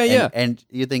person? Yeah, and, yeah. And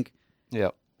you think, yeah.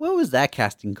 what was that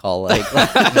casting call like?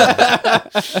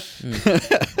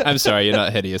 I'm sorry, you're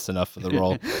not hideous enough for the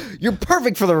role. You're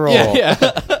perfect for the role.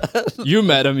 Yeah. You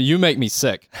met him. You make me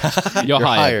sick. You're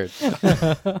hired.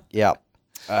 Yeah.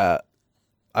 I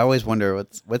always wonder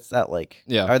what's that like.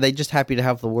 Yeah. Are they just happy to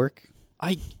have the work?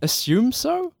 I assume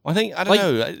so. I don't Like-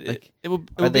 know. It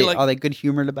would be like Are they good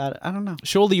humored about it? I don't know.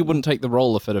 Surely you wouldn't take the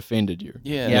role if it offended you.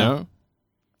 yeah. You know?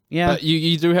 Yeah. But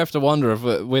you do have to wonder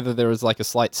whether there is like a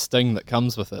slight sting that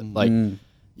comes with it. Like,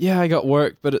 yeah, I got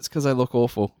work, but it's because I look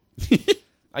awful.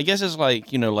 I guess it's like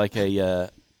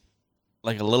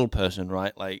like a little person,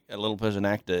 right? Like a little person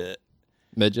actor.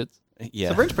 Midgets. Yeah.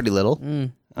 Sabrina's pretty little.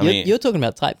 I mean, You're talking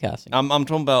about typecasting. I'm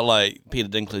talking about like Peter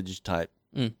Dinklage type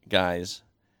guys.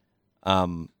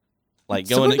 Like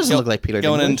Sabrina doesn't look like Peter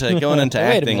going Dinklage. into Wait a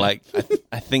acting. minute. Like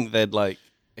I think they'd like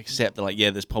accept that. Like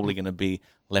there's probably going to be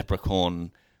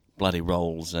leprechaun bloody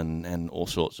roles and all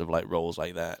sorts of like roles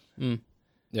like that.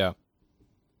 Yeah.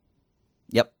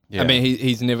 Yep. Yeah. I mean,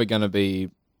 he's never going to be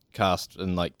cast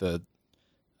in like the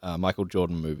Michael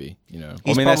Jordan movie, I mean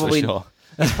He's that's for probably- sure.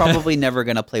 He's probably never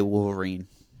gonna play Wolverine,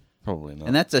 Probably not.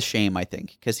 and that's a shame. I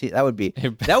think because that would be a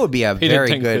Peter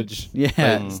very good. Dinklage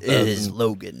Yeah, plays it is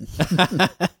Logan.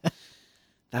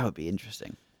 That would be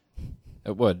interesting.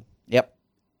 It would. Yep.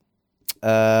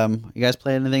 You guys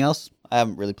play anything else? I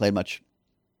haven't really played much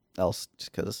else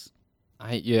just because.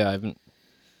 I haven't.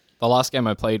 The last game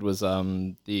I played was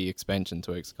the expansion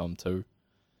to XCOM 2.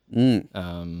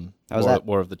 How was that?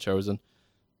 War of the Chosen.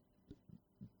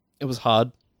 It was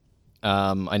hard.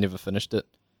 I never finished it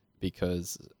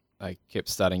because I kept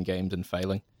starting games and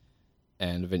failing,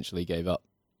 and eventually gave up.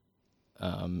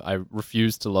 I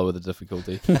refused to lower the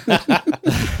difficulty.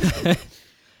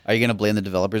 Are you gonna blame the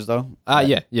developers though?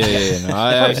 Yeah. No,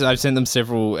 I've sent them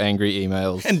several angry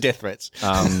emails. and death threats.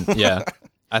 Yeah.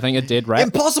 I think a dead rat.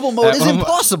 Impossible mode is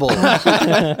impossible.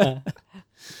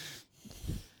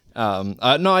 No,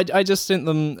 I just sent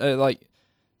them like,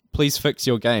 please fix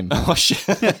your game. Oh shit!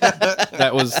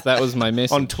 That was my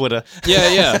message. On Twitter.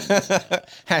 Yeah.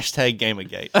 Hashtag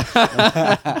Gamergate.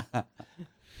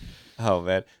 Oh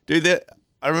man, dude,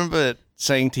 I remember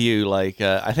saying to you like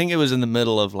I think it was in the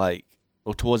middle of like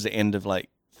or towards the end of like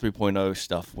 3.0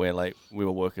 stuff where like we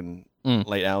were working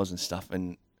late hours and stuff,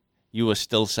 and you were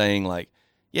still saying like,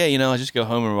 yeah, you know, I just go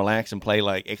home and relax and play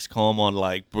like XCOM on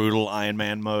like brutal Iron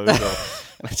Man mode.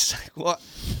 And it's like, what?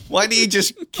 Why do you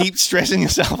just keep stressing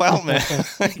yourself out, man?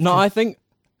 No, I think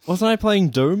wasn't I playing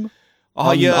Doom?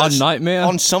 Oh on, yeah, on Nightmare.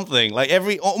 on something like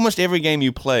almost every game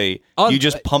you play, you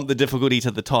just pump the difficulty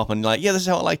to the top and like, yeah, this is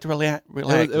how I like to relax.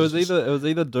 It was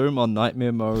either Doom on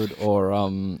Nightmare mode or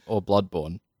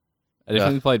Bloodborne. I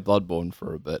definitely played Bloodborne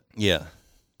for a bit. Yeah.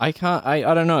 I can't.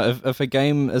 I don't know if a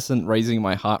game isn't raising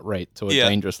my heart rate to a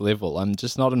dangerous level, I'm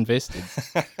just not invested.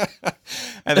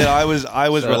 And then I was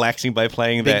relaxing by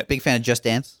playing that. Big fan of Just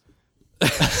Dance.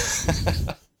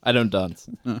 I don't dance.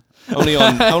 only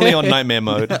on Nightmare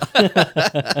mode.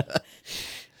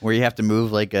 Where you have to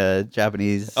move like a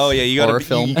Japanese you horror gotta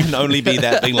film. You can only be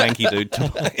that big lanky dude to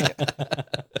play.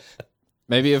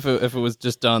 Maybe if it was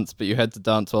just dance, but you had to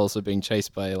dance while also being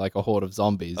chased by like a horde of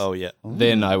zombies. Oh yeah.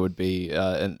 Then I would be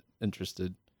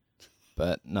interested.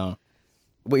 But no.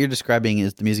 What you're describing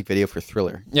is the music video for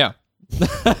Thriller. Yeah.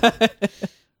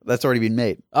 That's already been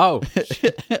made. Oh.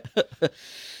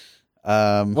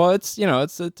 Well, it's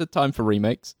a time for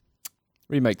remakes.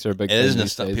 Remakes are a big It thing is these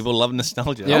nostalgia. days. People love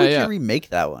nostalgia. Yeah, how would yeah. you remake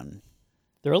that one?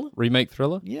 Thriller? Remake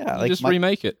Thriller? Yeah, You like just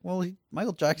remake it. Well,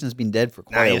 Michael Jackson's been dead for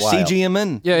Now quite you a while. CG him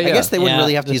in. Yeah, yeah. I guess they wouldn't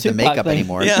really have to the use the Tupac makeup thing.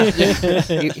 anymore. Yeah.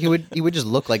 he would just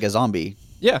look like a zombie.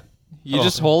 Yeah. You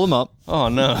just haul them up. Oh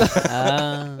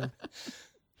no.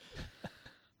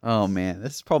 Oh man,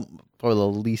 this is probably the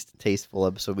least tasteful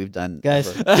episode we've done. Guys,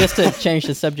 ever. just to change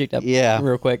the subject up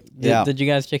real quick. Did you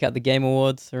guys check out the Game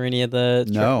Awards or any of the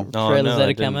No. trailers No, that I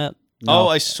have come didn't. out? Oh,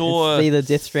 I saw. See the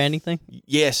Death Stranding thing?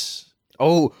 Yes.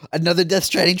 Oh, another Death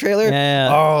Stranding trailer? Yeah.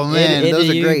 Oh man, Ed, those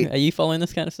are you, great. Are you following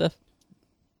this kind of stuff?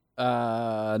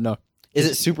 No. Is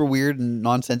it super weird and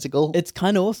nonsensical? It's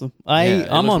kind of awesome. it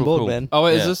I'm looks on real board, cool. man. Oh,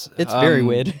 is Yeah. this? It's very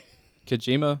weird.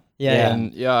 Kojima? Yeah.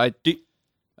 And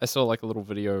I saw like a little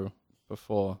video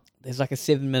before. There's like a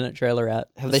 7-minute trailer out.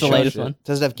 Have It's they the shown latest it? one.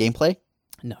 Does it have gameplay?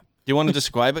 No. Do you want to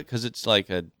describe it? Because it's like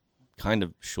a kind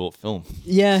of short film.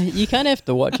 Yeah, you kind of have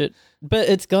to watch it, but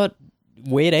it's got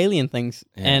weird alien things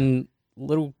Yeah. and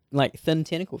little like thin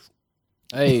tentacles,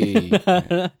 Hey,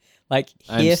 like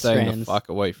I'm hair staying the strands fuck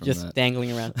away from just that.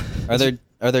 dangling around. Are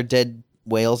there dead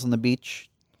whales on the beach?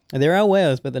 There are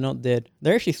whales, but they're not dead.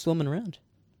 They're actually swimming around.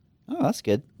 Oh, that's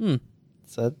good. Hmm.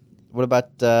 So, what about?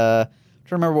 I'm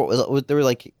trying to remember what was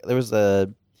there was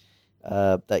a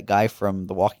that guy from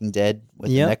The Walking Dead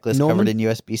with Yep, the necklace Norman. covered in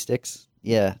USB sticks.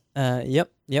 Yeah. Yep.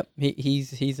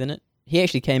 He's in it. He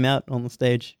actually came out on the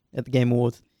stage at the Game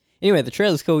Awards. Anyway, the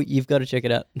trailer's cool. You've got to check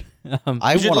it out.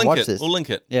 I We should want to link watch it. this. We'll link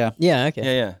it. Yeah. Yeah. Okay.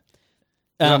 Yeah,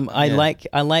 yeah. I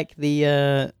Yeah. like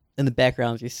the in the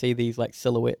background you see these like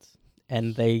silhouettes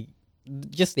and they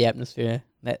just the atmosphere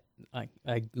that I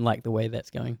like the way that's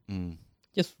going. Mm.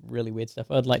 Just really weird stuff.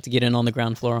 I'd like to get in on the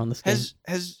ground floor on this game.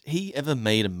 Has he ever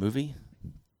made a movie?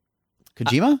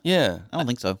 Kojima? Yeah. I don't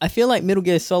think so. I feel like Metal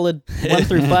Gear Solid 1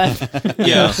 through 5.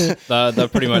 Yeah, they're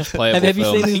pretty much playable Have you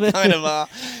films. seen these? Kind of are.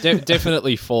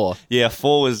 Definitely 4. Yeah,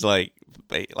 4 was like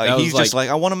That he's was just like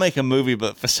I want to make a movie,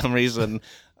 but for some reason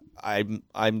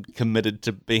I'm committed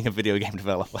to being a video game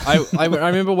developer. I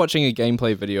remember watching a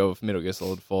gameplay video of Metal Gear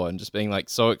Solid 4 and just being like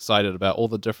so excited about all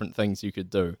the different things you could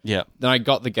do. Yeah. Then I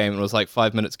got the game and it was like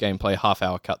 5 minutes gameplay,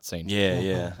 half-hour cutscene. Yeah,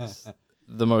 yeah.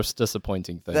 The most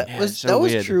disappointing thing. That Yeah, was it's so that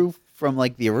was weird. true from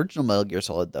like the original Metal Gear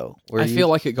Solid though. Where I feel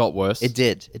like it got worse. it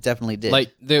did. It definitely did.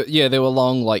 Like there were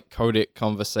long like codec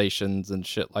conversations and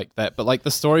shit like that. But like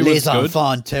the story Les was good.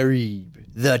 enfants terribles,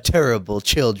 the terrible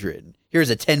children. Here's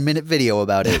a 10-minute video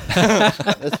about it.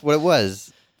 That's what it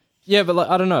was. Yeah, but like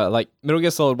I don't know. Like Metal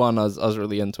Gear Solid 1, I was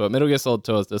really into it. Metal Gear Solid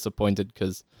 2, I was disappointed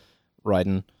because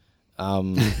Raiden.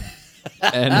 And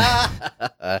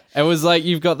it was like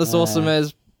you've got this awesome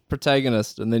as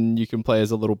protagonist, and then you can play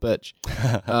as a little bitch.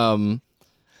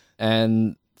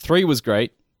 And 3 was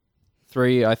great.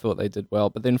 3, I thought they did well,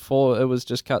 but then 4, it was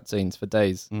just cutscenes for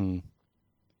days. Mm.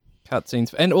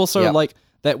 Cutscenes, and also Yeah. like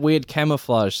that weird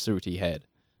camouflage suit he had.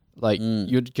 Like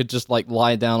you could just like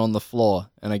lie down on the floor,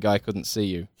 and a guy couldn't see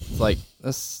you. It's like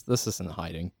this isn't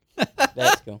hiding.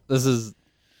 That's cool. This is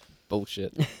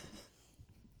bullshit.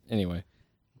 Anyway,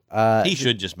 He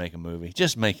should just make a movie.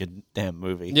 Just make a damn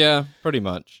movie. yeah, pretty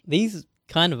much. These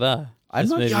kind of are. I'm this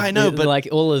not- movie. Yeah, I know, They're but- like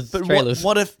all his But trailers.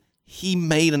 what if he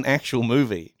made an actual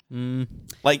movie? Mm.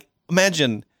 Like,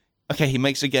 imagine, okay, he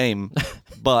makes a game,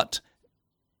 but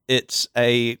it's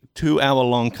a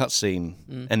 2-hour-long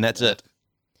cutscene, and that's it.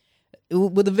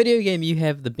 With a video game, you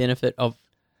have the benefit of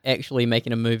actually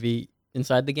making a movie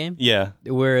inside the game. Yeah,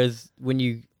 Whereas when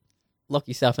you lock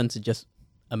yourself into just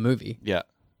a movie, yeah.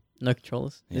 no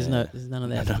controllers. There's none of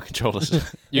that. No controllers.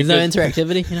 There's no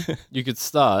interactivity. You know? You could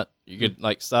start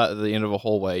like start at the end of a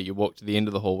hallway, you walk to the end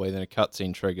of the hallway, then a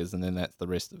cutscene triggers, and then that's the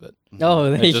rest of it. Oh,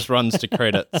 there It you just runs to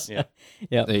credits. Yeah.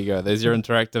 Yep. There you go. There's your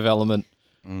interactive element.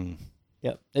 Mm.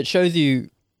 Yep. It shows you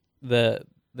the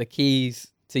keys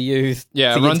to use.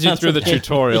 Yeah, to it get runs you down through the something.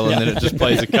 tutorial, and then it just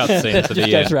plays a cutscene to Just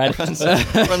the goes end. right.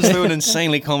 runs through an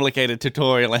insanely complicated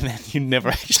tutorial, and then you never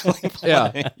actually play.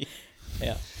 Yeah.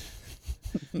 Yeah.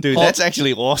 Dude, that's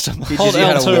actually awesome. Hold you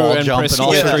had a L2 wall and jump press and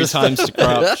all E3 that. times to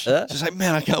crouch. Just like,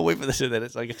 man, I can't wait for this. And then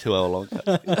it's like a 2 hour long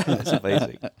cutscene. It's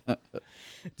amazing.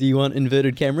 Do you want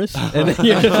inverted cameras? And then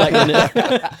you're just like, in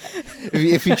it.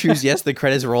 If you choose yes, the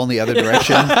credits roll in the other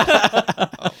direction.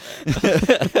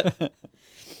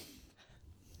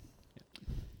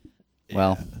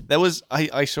 Well, There was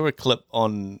I saw a clip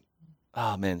on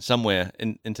somewhere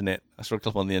in internet. I saw a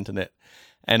clip on the internet,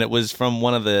 and it was from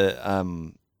one of the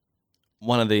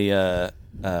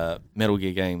Metal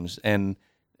Gear games, and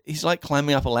he's like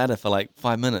climbing up a ladder for like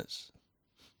 5 minutes.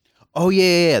 oh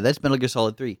yeah. That's Metal Gear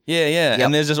Solid 3. Yeah, Yep.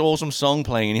 and there's this awesome song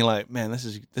playing, and you're like, man, this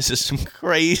is some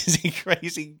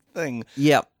crazy thing.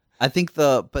 Yeah, I think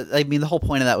but I mean, the whole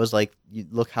point of that was like, you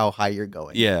look how high you're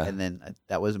going. Yeah. and then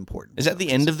that was important. Is that the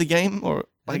end of the game, or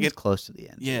I like think it's it? close to the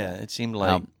end. Yeah, it seemed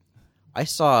like I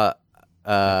saw.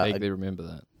 I vaguely remember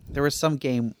that. There was some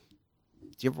game. Do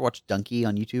you ever watch Donkey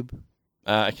on YouTube?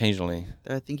 occasionally.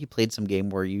 I think you played some game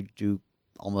where you do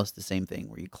almost the same thing,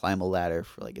 where you climb a ladder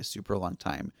for like a super long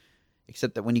time,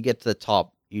 except that when you get to the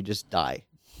top, you just die,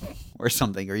 or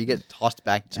something, or you get tossed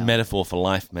back It's a down. metaphor for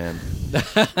life, man.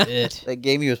 That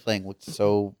game he was playing looked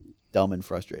so dumb and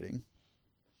frustrating.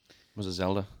 Was it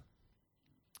Zelda?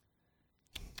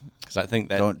 Because I think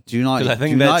that Do not 'cause I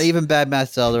think do not that's- even bad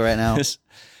mouth Zelda right now. because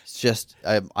It's just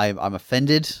I'm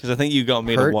offended. I think you got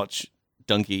me Hurt. to watch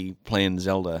Donkey playing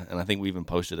Zelda, and I think we even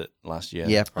posted it last year.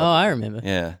 Yeah, Oh, probably. I remember.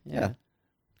 yeah. Yeah.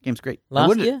 Game's great. I Last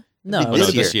wouldn't- year? No. This it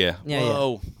was- year. This year. Yeah, yeah.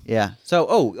 Whoa. Yeah.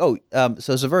 So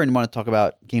so Severn, you want to talk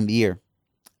about Game of the Year,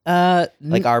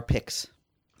 like our picks?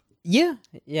 yeah.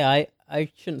 I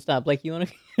shouldn't stop. Blake, you want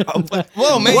to?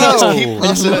 Whoa, man! Whoa. You just keep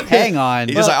passing it. Hang on.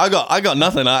 He's just like, I got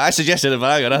nothing. I suggested it, but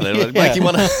I got nothing. Like, Mike, you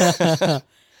want to?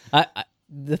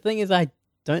 The thing is, I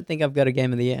don't think I've got a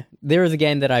game of the year. There is a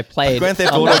game that I played. Grand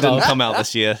Theft on Auto mobile, didn't come out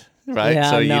this year, right? Yeah,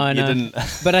 so no, I you know. didn't.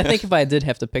 but I think if I did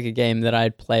have to pick a game that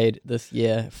I'd played this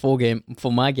year for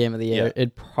my game of the year, Yeah.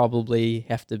 it'd probably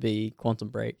have to be Quantum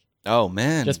Break, Oh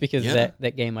man! just because Yeah.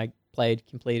 that game I played,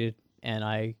 completed, and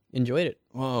I enjoyed it.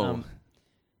 Whoa!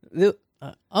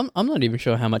 I'm not even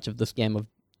sure how much of this game I've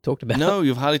talked about. No,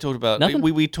 you've hardly talked about. Nothing?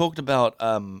 We talked about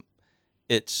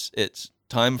its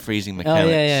time freezing mechanics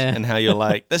yeah. and how you're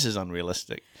like, this is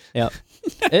unrealistic.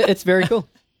 It's very cool.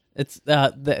 It's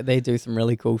they do some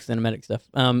really cool cinematic stuff.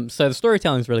 So the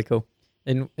storytelling is really cool.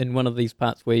 In one of these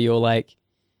parts where you're like,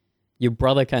 your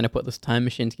brother kind of put this time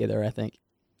machine together, I think,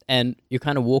 and you're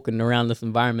kind of walking around this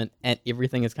environment, and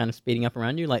everything is kind of speeding up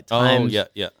around you. Like Oh time's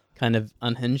yeah. kind of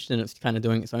unhinged, and it's kind of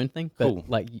doing its own thing. But Cool.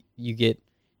 like you get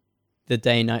the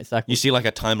day night cycle. You see like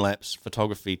a time lapse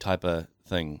photography type of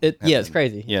thing. Yeah, it's happening.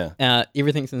 crazy. Yeah.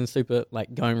 Everything's in super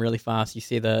like going really fast. You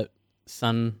see the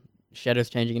sun shadows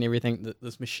changing and everything.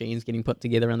 This machine's getting put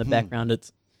together in the background.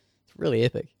 It's really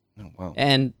epic. Oh, wow.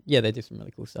 And yeah, they do some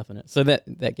really cool stuff in it. So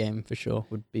that game for sure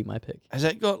would be my pick. Has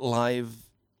that got live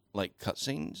like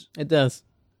cutscenes It does.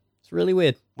 It's really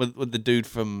weird. with the dude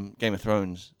from Game of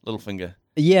Thrones, Littlefinger?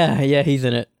 Yeah, he's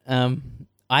in it.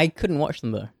 I couldn't watch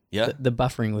them though. Yeah. The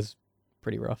buffering was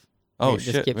pretty rough. Oh It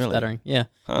just shit! kept Really? stuttering. Yeah,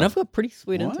 Huh. and I've got pretty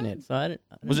sweet What? internet, so I don't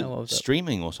Was know it what was up.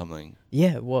 streaming or something?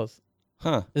 Yeah, it was.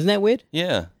 Huh? Isn't that weird?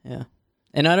 Yeah. Yeah,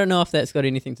 and I don't know if that's got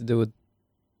anything to do with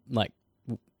like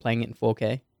playing it in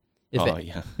 4K.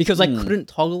 Yeah. Because I couldn't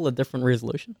toggle a different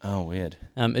resolution. Oh, weird.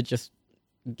 It just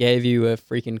gave you a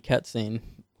freaking cutscene,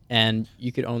 and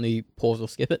you could only pause or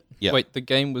skip it. Yeah. Wait, the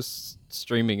game was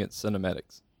streaming its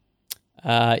cinematics.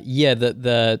 Yeah,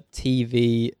 the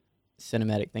TV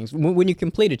cinematic things. When you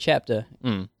complete a chapter,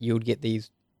 Mm. you would get these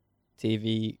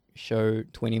TV show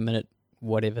 20-minute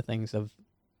whatever things of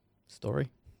story.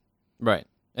 Right.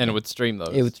 And it would stream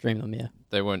those. It would stream them, yeah.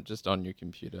 They weren't just on your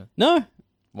computer. No,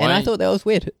 Why? and I thought that was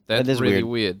weird. that's That is really weird.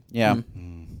 weird. Yeah.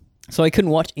 Mm. So I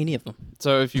couldn't watch any of them.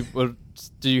 So if you were,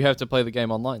 do you have to play the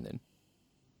game online then?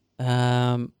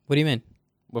 What do you mean?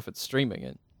 Well, if it's streaming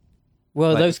it.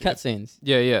 Well, Like those if you- cutscenes.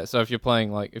 Yeah. So if you're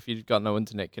playing if you've got no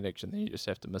internet connection, then you just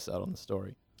have to miss out on the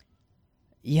story.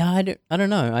 Yeah, I don't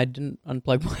know. I didn't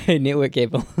unplug my network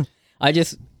cable. I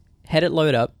just had it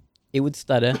load up. It would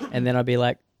stutter, and then I'd be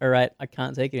like, all right, I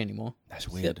can't take it anymore. That's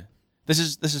weird. This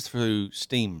is through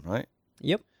Steam, right?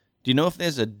 Yep. Do you know if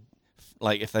there's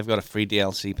if they've got a free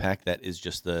DLC pack that is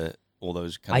just all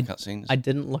those kind of cutscenes? I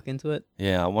didn't look into it.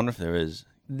 Yeah, I wonder if there is.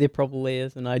 There probably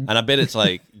is, and I bet it's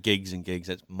like gigs and gigs.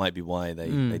 That might be why they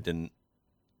didn't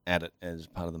add it as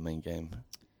part of the main game.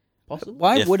 possibly.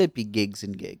 Why would it be gigs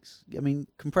and gigs? I mean,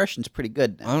 compression's pretty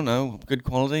good now. I don't know. Good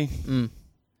quality.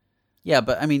 Yeah,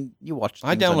 but I mean, you watched.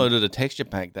 I downloaded a texture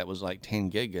pack that was like 10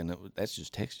 gig, and that's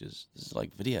just textures. This is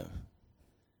like video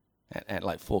at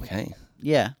like 4K.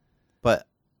 Yeah, but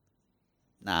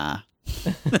nah.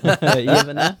 You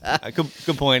ever know?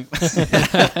 Good point.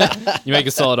 You make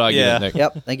a solid argument, Nick.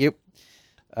 Yep. Thank you.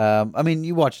 I mean,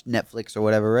 you watched Netflix or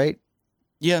whatever, right?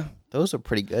 Yeah. Those are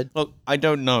pretty good. Look, I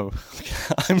don't know.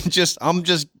 I'm just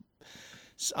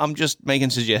making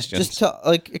suggestions.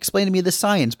 Just explain to me the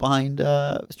science behind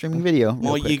streaming video.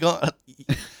 well, you got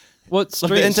What's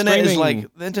the internet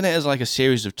is like a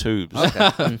series of tubes.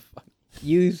 Okay.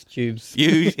 Use tubes.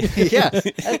 Yeah,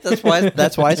 that's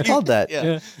why it's called that.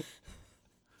 Yeah.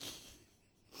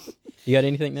 You got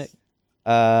anything, Nick?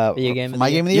 For your game of my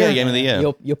the game of the Yeah, year. game of the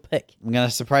year. Your pick. I'm gonna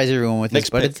surprise everyone with Nick's this,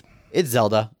 but pick. it's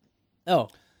Zelda. Oh,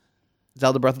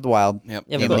 Zelda Breath of the Wild. Yep.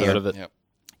 Yeah, Game but of the heard year. of it. Yep.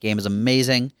 Game is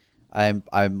amazing. I'm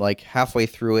like halfway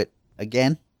through it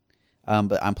again,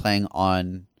 but I'm playing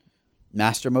on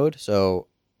master mode, so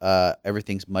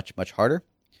everything's much harder.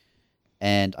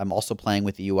 And I'm also playing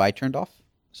with the UI turned off,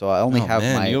 so I only have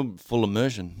my You're full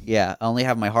immersion. I only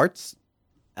have my hearts.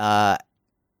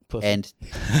 pussy. And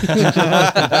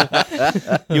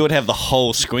You would have the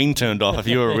whole screen turned off if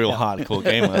you were a real hardcore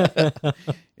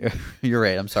gamer. you're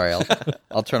right. I'm sorry.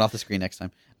 I'll turn off the screen next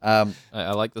time.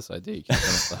 I like this idea. You can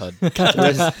turn off the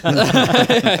HUD.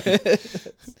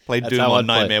 Play That's Doom how on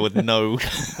I'd play. Nightmare with no.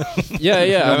 Yeah.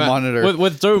 No I mean, monitor.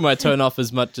 With Doom, I turn off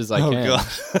as much as I Oh can. god.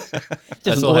 Just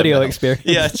That's an all I have audio now. experience.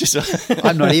 Yeah, it's just.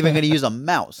 I'm not even going to use a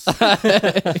mouse. I've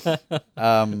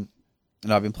been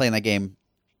playing that game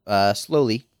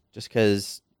slowly, just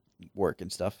because work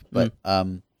and stuff. But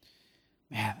man,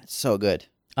 it's so good.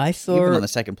 I Even saw on the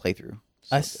second playthrough.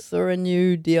 I saw a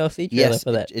new DLC trailer Yes,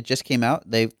 for that. it just came out.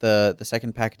 The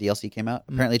second pack of DLC came out.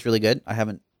 Apparently, it's really good. I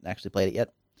haven't actually played it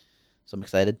yet, so I'm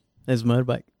excited. There's a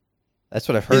motorbike. That's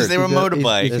what I've heard. Is there a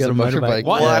motorbike? He's There's got a motorbike.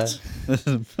 What? Yeah.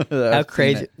 How I've seen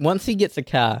crazy! it. Once he gets a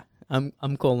car, I'm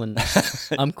calling.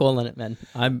 I'm calling it, man.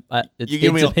 It's You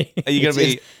gonna good to be? me. Are you gonna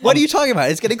be? What are you talking about?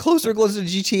 It's getting closer and closer to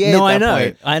GTA. No, at I that know.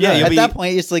 point. I Yeah, know. you'll At be- that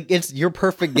point, it's your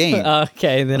perfect game.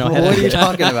 Okay, then I'll What have are you it.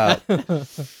 talking about?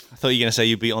 I thought you were gonna say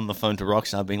you'd be on the phone to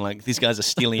Rockstar, being like, "These guys are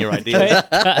stealing your ideas."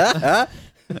 I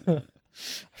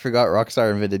forgot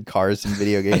Rockstar invented cars in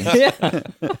video games. Yeah.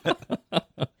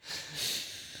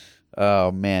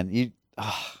 Oh man,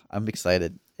 I'm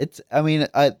excited. I mean,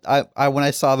 I when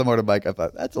I saw the motorbike, I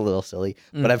thought that's a little silly,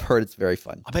 but I've heard it's very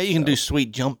fun. I bet you can do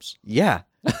sweet jumps. Yeah,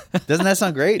 doesn't that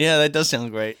sound great? Yeah, that does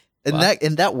sound great.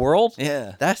 In that world,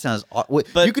 Yeah. that sounds.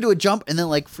 But- you could do a jump and then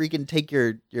like freaking take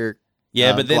your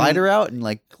Yeah, but then glider out and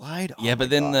like glide. yeah, Oh but my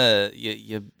then God.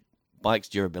 your bike's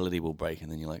durability will break,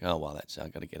 and then you're like, "Oh wow, I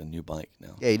got to get a new bike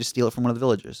now." yeah, you just steal it from one of the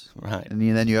villagers, Right. and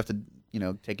then you have to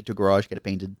take it to a garage, get it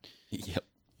painted, Yep.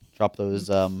 drop those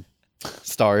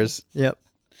stars. Yep.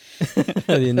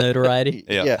 The notoriety.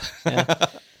 Yeah. Yeah.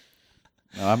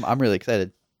 No, I'm really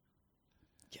excited.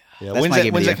 Yeah. That's When's my that? game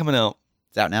of When's the that year. coming out?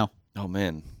 It's out now. Oh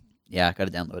man, Yeah, I got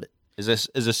to download it. is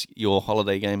this your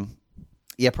holiday game?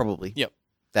 Yeah, probably. Yep.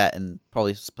 That and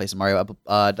probably play some Mario. Did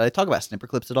I talk about Snipper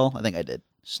Clips at all? I think I did.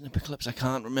 Snipper Clips. I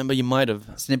can't remember. You might have.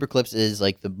 Snipper Clips is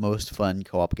like the most fun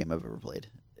co-op game I've ever played.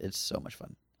 It's so much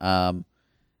fun.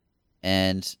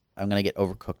 And I'm gonna get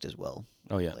Overcooked as well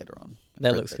Oh yeah. later on.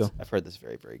 That looks cool. I've heard this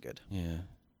very, very good. Yeah.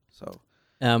 So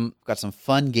Um, got some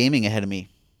fun gaming ahead of me.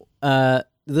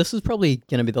 this is probably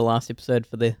gonna be the last episode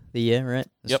for the year, right?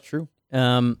 That's Yep. true. So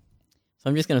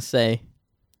I'm just gonna say,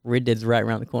 Red Dead's right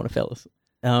around the corner, fellas.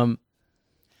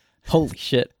 Holy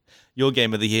shit! Your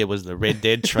game of the year was the Red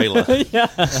Dead trailer.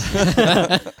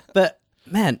 Yeah. But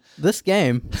man, this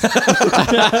game,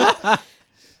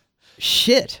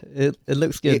 shit, it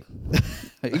looks good.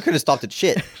 You could have stopped at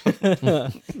shit.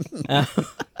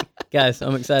 Guys,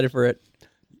 I'm excited for it.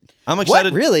 I'm What?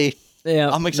 excited. Really? Yeah.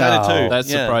 I'm excited No. too. That's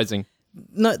Yeah. surprising.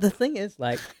 No, the thing is,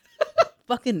 like,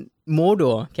 fucking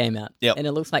Mordor came out, Yep. and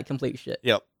it looks like complete shit.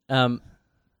 Yep.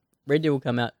 Red Dead will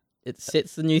come out. It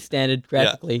sets the new standard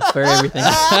graphically for everything,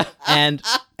 and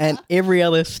every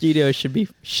other studio should be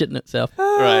shitting itself.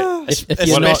 Right. If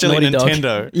you're not Especially Naughty Dog.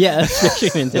 Nintendo. Yeah, especially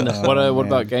Nintendo. What Oh, what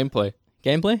man. about gameplay?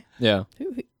 Gameplay? Yeah.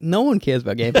 No one cares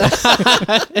about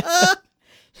gameplay.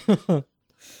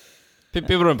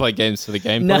 People don't play games for the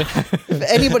gameplay. No, If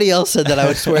anybody else said that, I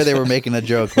would swear they were making a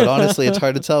joke. But honestly, it's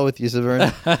hard to tell with you,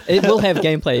 Severn. it will have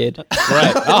gameplay, Ed.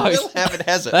 Right. Oh, It will have it,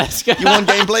 has it. that's good. You want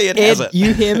gameplay? It has Ed, it.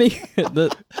 you hear me?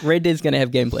 The Red Dead's gonna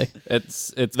have gameplay.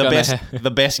 It's The gonna best, ha-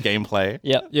 the best gameplay.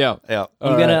 Yeah. yeah. Yeah.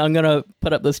 I'm gonna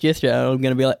put up this gesture. And I'm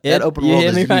gonna be like, Ed, That open you world hear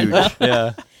is me right huge. now?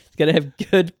 Yeah. It's gonna have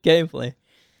good gameplay.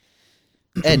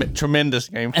 Ed, Tremendous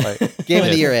gameplay. game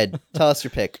of the year, Ed. Tell us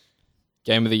your pick.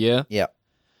 Game of the year. Yeah.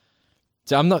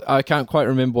 So I can't quite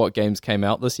remember what games came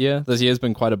out this year. This year's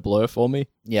been quite a blur for me.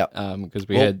 Yeah. Because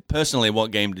we Well, had. personally,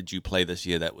 what game did you play this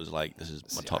year that was like, this is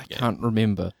my top I game? can't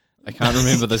remember. I can't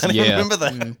remember this I don't year. remember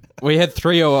that. We had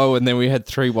 300 and then we had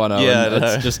 310. Yeah, and I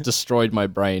know. it's just destroyed my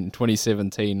brain.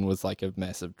 2017 was like a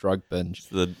massive drug binge.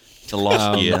 The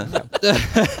lost year.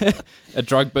 A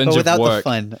drug binge But without of the work.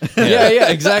 fun. Yeah,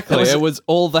 exactly. It was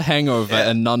all the hangover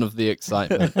and none of the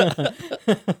excitement.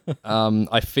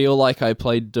 I feel like I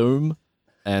played Doom,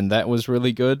 and that was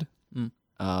really good.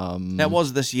 That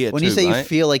was this year When too, you say right? you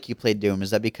feel like you played Doom, is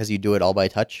that because you do it all by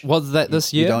touch? Was that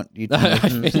this You year? don't. You,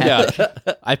 Yeah,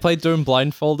 I played Doom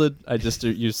blindfolded. I just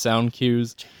use sound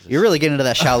cues. you're really getting into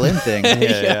that Shaolin thing.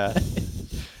 yeah.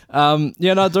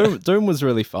 No, Doom was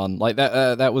really fun. Like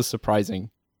that. That was surprising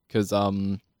because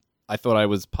I thought I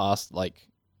was past like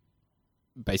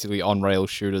basically on rail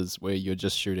shooters where you're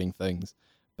just shooting things,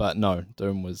 but no,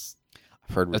 Doom was.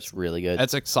 I've heard it's really good.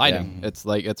 It's exciting. It's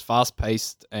like it's fast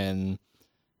paced and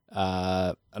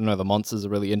I don't know. The monsters are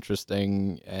really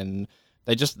interesting and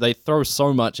they throw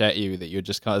so much at you that you're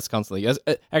just it's constantly.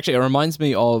 Actually, it reminds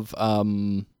me of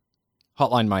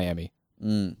Hotline Miami.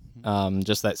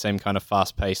 Just that same kind of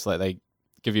fast pace. Like they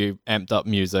give you amped up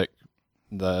music.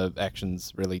 The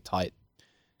action's really tight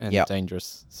and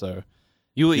dangerous. So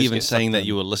You were Just even get saying sucked that in.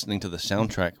 you were listening to the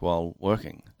soundtrack while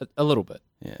working. a little bit.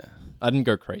 Yeah. I didn't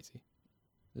go crazy.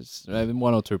 It's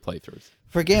one or two playthroughs.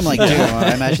 For a game like Doom,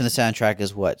 I imagine the soundtrack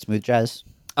is what? Smooth jazz?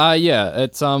 Yeah,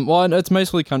 it's it's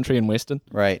mostly country and western.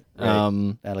 Right.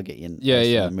 Um, That'll get you in, yeah, nice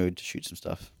in yeah. the mood to shoot some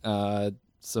stuff.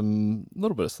 Some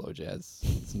little bit of slow jazz,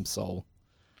 some soul.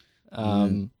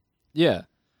 Mm. Yeah.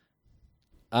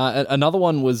 Another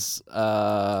one was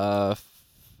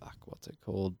what's it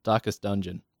called? Darkest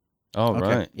Dungeon. Oh,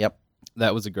 Okay. right. Yep.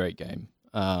 That was a great game.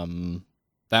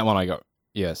 That one I got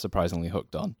surprisingly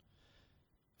hooked on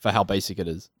for how basic it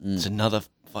is. It's another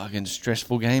fucking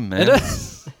stressful game, It man.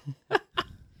 is.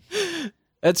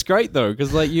 It's great though,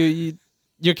 because like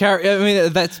your character. I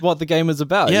mean, that's what the game is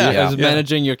about. Yeah, is yeah.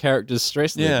 managing your character's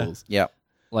stress Yeah. levels. Yep.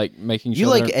 Like making sure You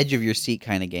like they're- edge of your seat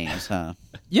kind of games, huh?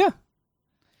 Yeah.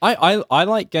 I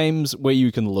like games where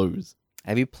you can lose.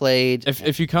 Have you played?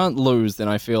 If you can't lose, then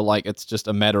I feel like it's just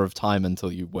a matter of time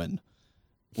until you win.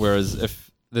 Whereas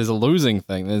if there's a losing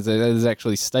thing, there's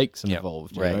actually stakes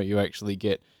involved. You know? Right.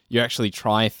 You actually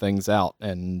try things out,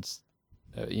 and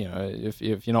if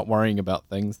you're not worrying about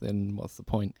things, then what's the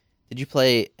point? Did you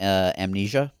play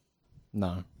Amnesia?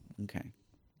 No, Okay.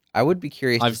 I would be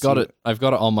curious. I've got it. I've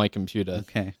got it on my computer.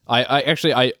 Okay. I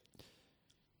actually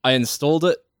installed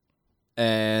it,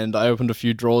 and I opened a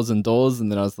few drawers and doors, and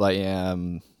then I was like, yeah.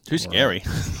 Too scary.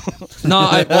 No,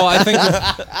 I think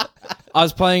I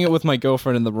was playing it with my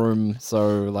girlfriend in the room,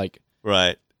 so like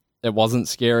Right. it wasn't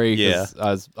scary because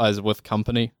I was with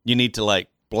company. You need to like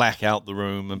black out the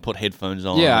room and put headphones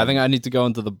on. Yeah, I think I need to go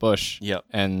into the bush. Yep.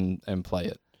 and play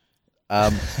it.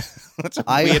 That's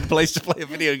a weird place to play a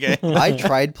video game. I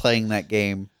tried playing that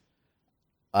game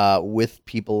with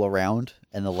people around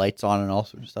and the lights on and all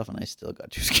sorts of stuff, and I still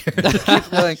got too scared to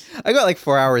keep going. I got like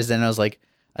 4 hours in, and I was like,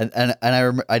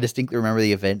 I distinctly remember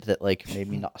the event that like made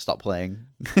me not stop playing.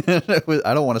 I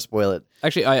don't want to spoil it.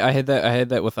 Actually, I had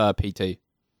that with PT.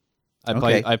 I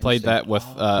played interesting. that with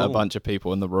a Cool. bunch of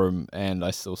people in the room, and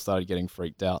I still started getting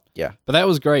freaked out. Yeah. But that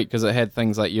was great because it had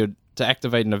things like to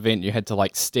activate an event, you had to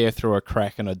like stare through a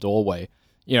crack in a doorway.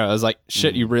 You know, it was like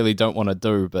shit you really don't want to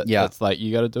do, but Yeah. it's like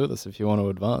you got to do this if you want to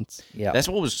advance. Yeah. That's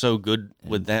what was so good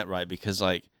with that, right? Because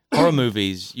like horror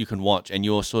movies you can watch and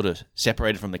you're sort of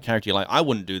separated from the character. You're like, I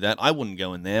wouldn't do that. I wouldn't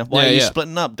go in there. Why Yeah, are you yeah.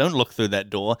 splitting up? Don't look through that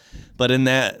door. But in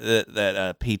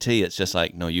that PT, it's just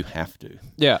like, no, you have to.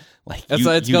 Yeah. Like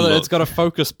It's you got a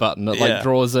focus button that Yeah. like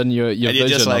draws in your and vision. you're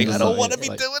just like, on I the don't side. want to be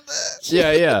Like- doing this.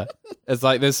 Yeah. It's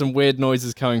like there's some weird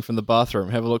noises coming from the bathroom.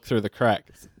 Have a look through the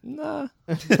crack. Nah,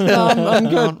 I'm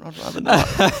good. I'd rather not.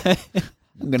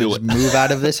 I'm gonna just move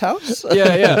out of this house.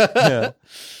 Yeah.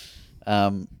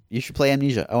 You should play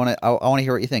Amnesia. I want to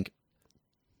hear what you think.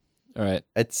 All right.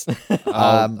 It's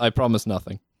I promise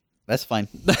nothing. that's fine.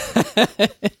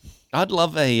 I'd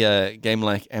love a game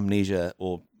like Amnesia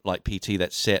or like PT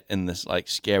that's set in this like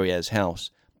scary as house.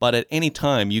 But at any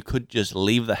time, you could just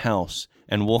leave the house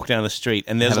and walk down the street,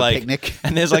 and there's Have a like picnic.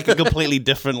 and there's like a completely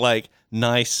different like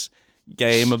nice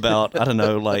game about I don't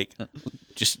know like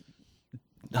just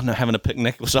I don't know having a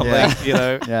picnic or something. Yeah. You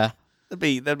know, Yeah,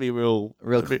 that'd be real.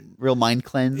 real mind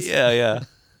cleanse. Yeah.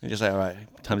 You're just like, all right,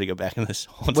 time to go back in this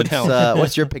haunted house.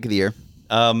 What's your pick of the year?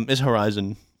 It's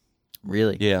Horizon.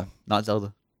 Really? Yeah. Not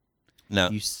Zelda. No.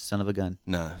 You son of a gun.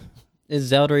 No. Is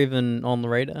Zelda even on the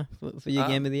radar for your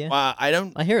game of the year? Well, I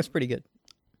don't. I hear it's pretty good.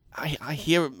 I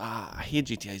hear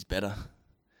GTA's better.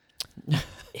 Yeah.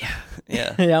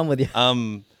 Yeah, I'm with you.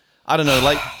 I don't know.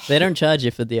 Like, They don't charge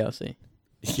you for DLC.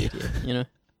 yeah. You know,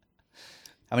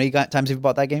 How many times have you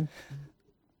bought that game?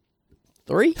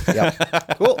 3.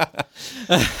 Yep. Cool.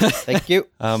 Thank you.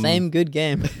 Same good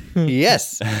game.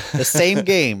 Yes, the same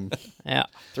game Yeah.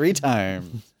 3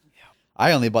 times.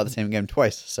 I only bought the same game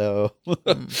twice, so.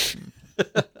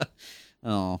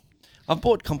 Oh, I've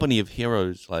bought Company of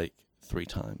Heroes like 3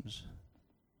 times.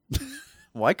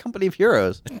 why Company of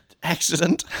Heroes?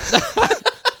 Accident.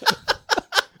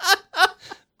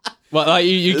 Well, like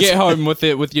you get home with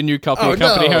it with your new copy Oh, of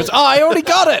Company no. Heroes. Oh, I already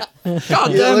got it.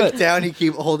 God You damn look it! down, you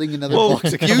keep holding another Well,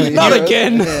 box of you- Company of not Heroes.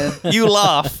 again. Yeah. You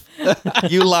laugh.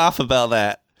 You laugh about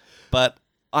that. But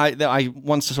I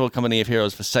once saw Company of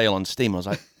Heroes for sale on Steam. I was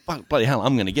like, fuck, bloody hell,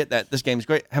 I'm going to get that. This game's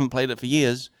great. Haven't played it for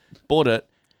years. Bought it.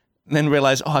 And then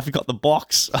realized, I forgot the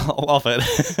box of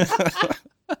it.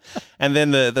 And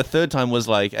then the third time was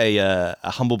like a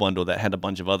Humble Bundle that had a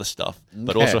bunch of other stuff,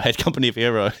 but Okay. also had Company of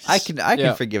Heroes. I can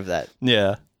Yeah. forgive that.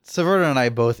 Yeah. Saverna and I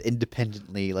both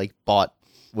independently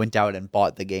went out and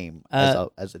bought the game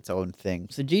as its own thing.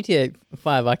 So GTA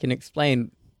 5, I can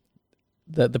explain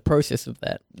the process of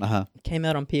that. Uh-huh. It came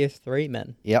out on PS3,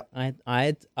 man. Yep.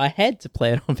 I had to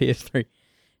play it on PS3,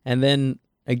 and then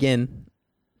again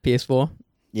PS4,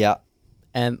 Yeah.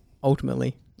 and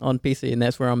ultimately on PC, and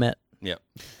that's where I'm at. Yeah.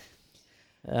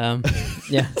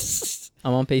 Yeah,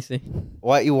 I'm on PC.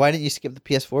 Why didn't you skip the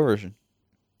PS4 version?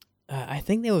 I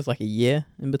think there was like a year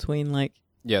in between, like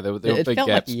Yeah, there were It big felt like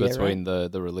gaps a year, between the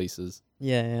releases.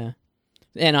 yeah,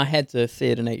 and I had to see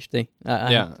it in HD.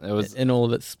 Yeah, it was in all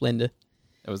of its splendor.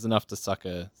 it was enough to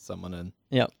sucker someone in.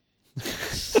 Yep,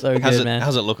 so good, man.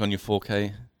 How's it look on your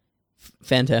 4K?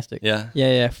 Fantastic. Yeah.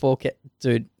 Yeah, 4K,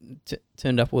 dude.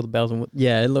 Turned up all the bells and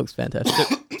yeah, it looks fantastic.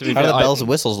 To be How do fair, the bells and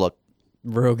whistles look?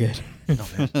 Real good.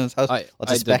 How's- I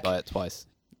what's the did spec? buy it twice.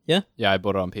 Yeah? Yeah, I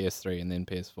bought it on PS3 and then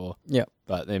PS4. Yeah.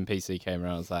 But then PC came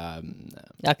around. I was like, no.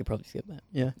 I could probably skip that.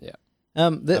 Yeah. Yeah.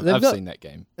 They've I've seen that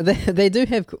game. They do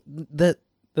have the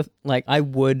like. I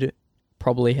would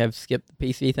probably have skipped the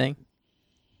PC thing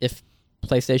if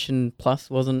PlayStation Plus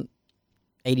wasn't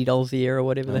 $80 a year or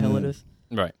whatever the hell it is.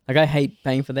 Right. Like I hate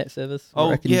paying for that service. where Oh,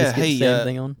 I can yeah, just get hey, the same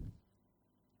thing on.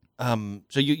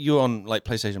 So you're on like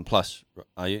PlayStation Plus,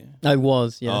 are you? I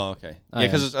was, yeah. Oh, okay. I Yeah,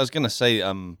 because I was gonna say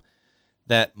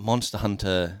that Monster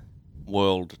Hunter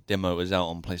World demo is out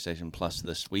on PlayStation Plus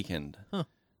this weekend.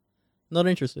 Not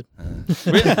interested.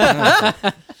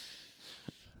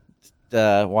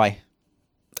 Why?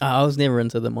 I was never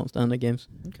into the Monster Hunter games.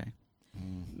 Okay.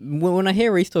 When I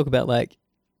hear Reese talk about like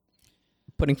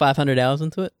putting 500 hours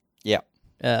into it, Yeah.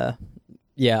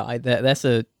 that's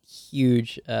a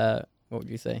huge what would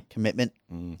you say, Commitment.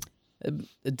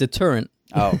 a deterrent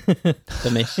Oh. for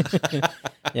me.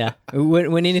 Yeah,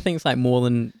 when anything's like more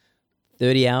than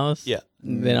 30 hours, Yeah.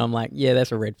 then I'm like, yeah,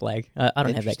 that's a red flag. I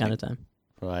don't have that kind of time.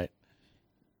 Right.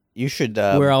 You should.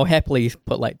 Where I'll happily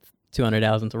put like 200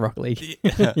 hours into Rocket League.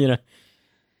 You know,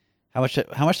 How much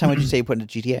time would you say you put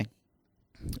into GTA?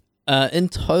 in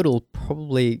total,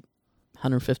 probably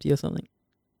 150 or something.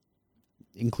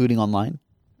 Including online?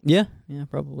 Yeah,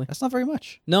 probably. That's not very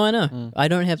much. No, I know. I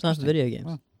don't have time for video games.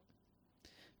 Oh.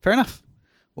 Fair enough.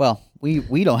 Well,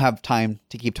 we don't have time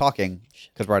to keep talking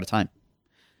because we're out of time.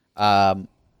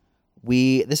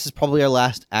 This is probably our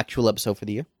last actual episode for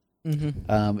the year.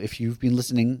 Mm-hmm. If you've been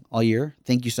listening all year,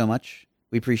 thank you so much.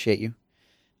 We appreciate you.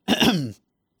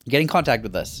 Get in contact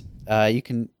with us. You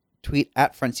can tweet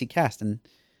at FrontSeatCast and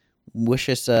wish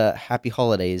us happy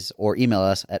holidays, or email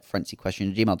us at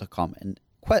frontseatquestion@gmail.com and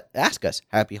ask us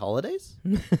happy holidays.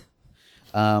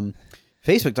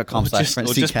 Facebook.com/FrontSeatCast.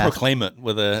 Or just proclaim it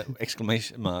with an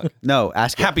exclamation mark. No,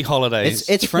 ask it. Happy holidays.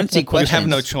 It's Front Seat You Questions. have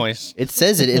no choice. It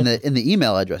says it in the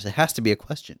email address. It has to be a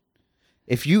question.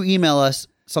 If you email us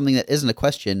something that isn't a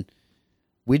question,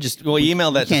 we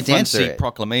email that to can't Front answer Seat it.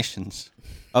 Proclamations.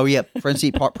 Oh, yeah.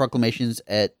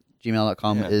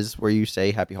 frontseatproclamations@gmail.com Yeah. is where you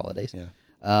say happy holidays. Yeah.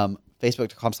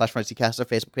 Facebook.com/FrontSeatCast, our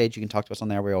Facebook page. You can talk to us on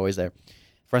there. We're always there.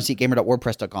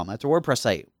 FrontSeatGamer.wordpress.com. That's our WordPress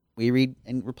site. We read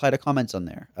and reply to comments on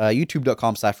there.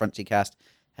 YouTube.com/FrontSeatCast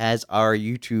has our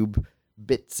YouTube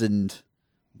bits and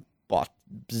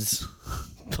Bzz.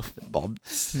 Bob.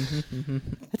 That's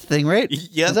a thing, right?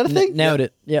 Yeah. Is that a thing? Nailed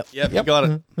it. Yep. Yep, you got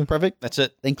it. Perfect. That's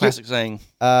it. Thank you. Classic saying.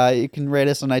 You can rate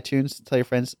us on iTunes. Tell your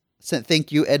friends.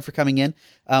 Thank you, Ed, for coming in.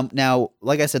 Now,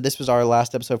 like I said, this was our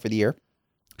last episode for the year.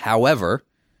 However,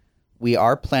 we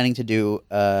are planning to do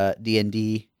a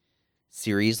D&D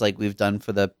series like we've done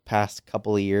for the past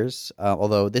couple of years.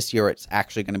 Although this year it's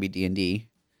actually going to be D&D.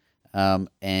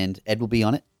 And Ed will be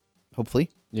on it, hopefully.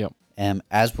 Yep.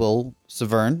 As will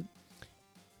Severn.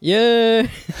 Yeah.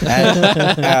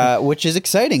 Which is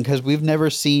exciting because we've never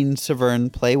seen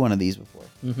Severn play one of these before.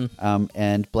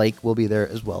 And Blake will be there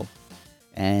as well.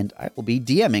 And I will be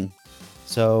DMing.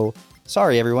 So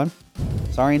sorry, everyone.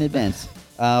 Sorry in advance.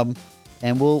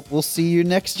 And we'll see you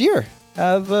next year.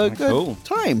 Have a good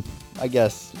time, I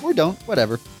guess. Or don't.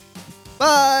 Whatever.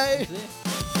 Bye.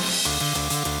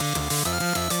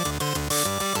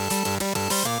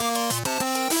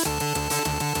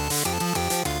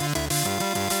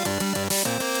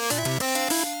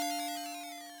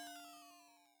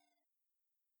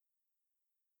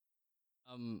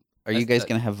 Are you guys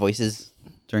going to have voices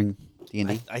during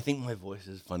D&D? I think my voice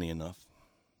is funny enough.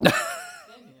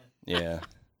 Yeah.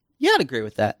 Yeah, I'd agree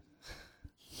with that.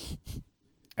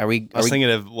 I was thinking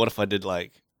of what if I did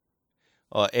like,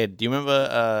 oh, Ed, do you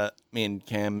remember me and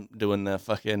Cam doing the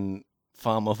fucking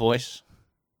farmer voice?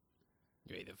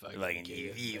 Fucking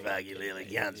you fucking little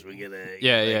cunts, we're gonna...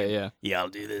 Yeah. Yeah, I'll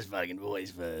do this fucking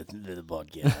voice for the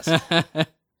podcast.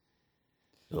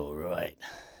 All right.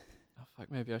 Oh,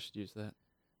 fuck, maybe I should use that.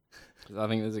 'Cause I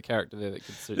think there's a character there that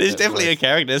could suit There's that definitely voice. a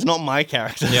character. It's not my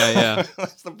character. Yeah.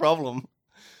 That's the problem.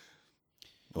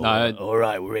 No, All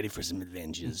right, we're ready for some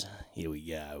adventures. Here we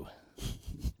go.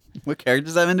 What character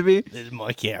does that meant to be? This is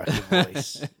my character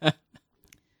voice.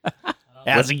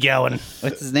 How's it going?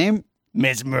 What's his name?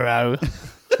 Mesmero.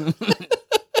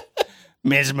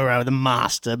 Mesmero, the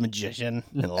master magician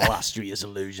and illustrious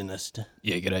illusionist.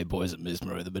 Yeah, g'day boys at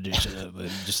Mesmero the Magician. I'm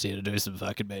just here to do some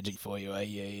fucking magic for you,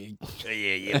 eh?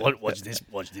 Yeah. Watch this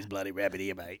bloody rabbit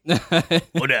here, mate.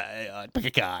 Oh, no, pick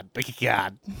a card. Pick a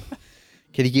card.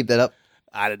 Can you keep that up?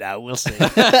 I don't know. We'll see.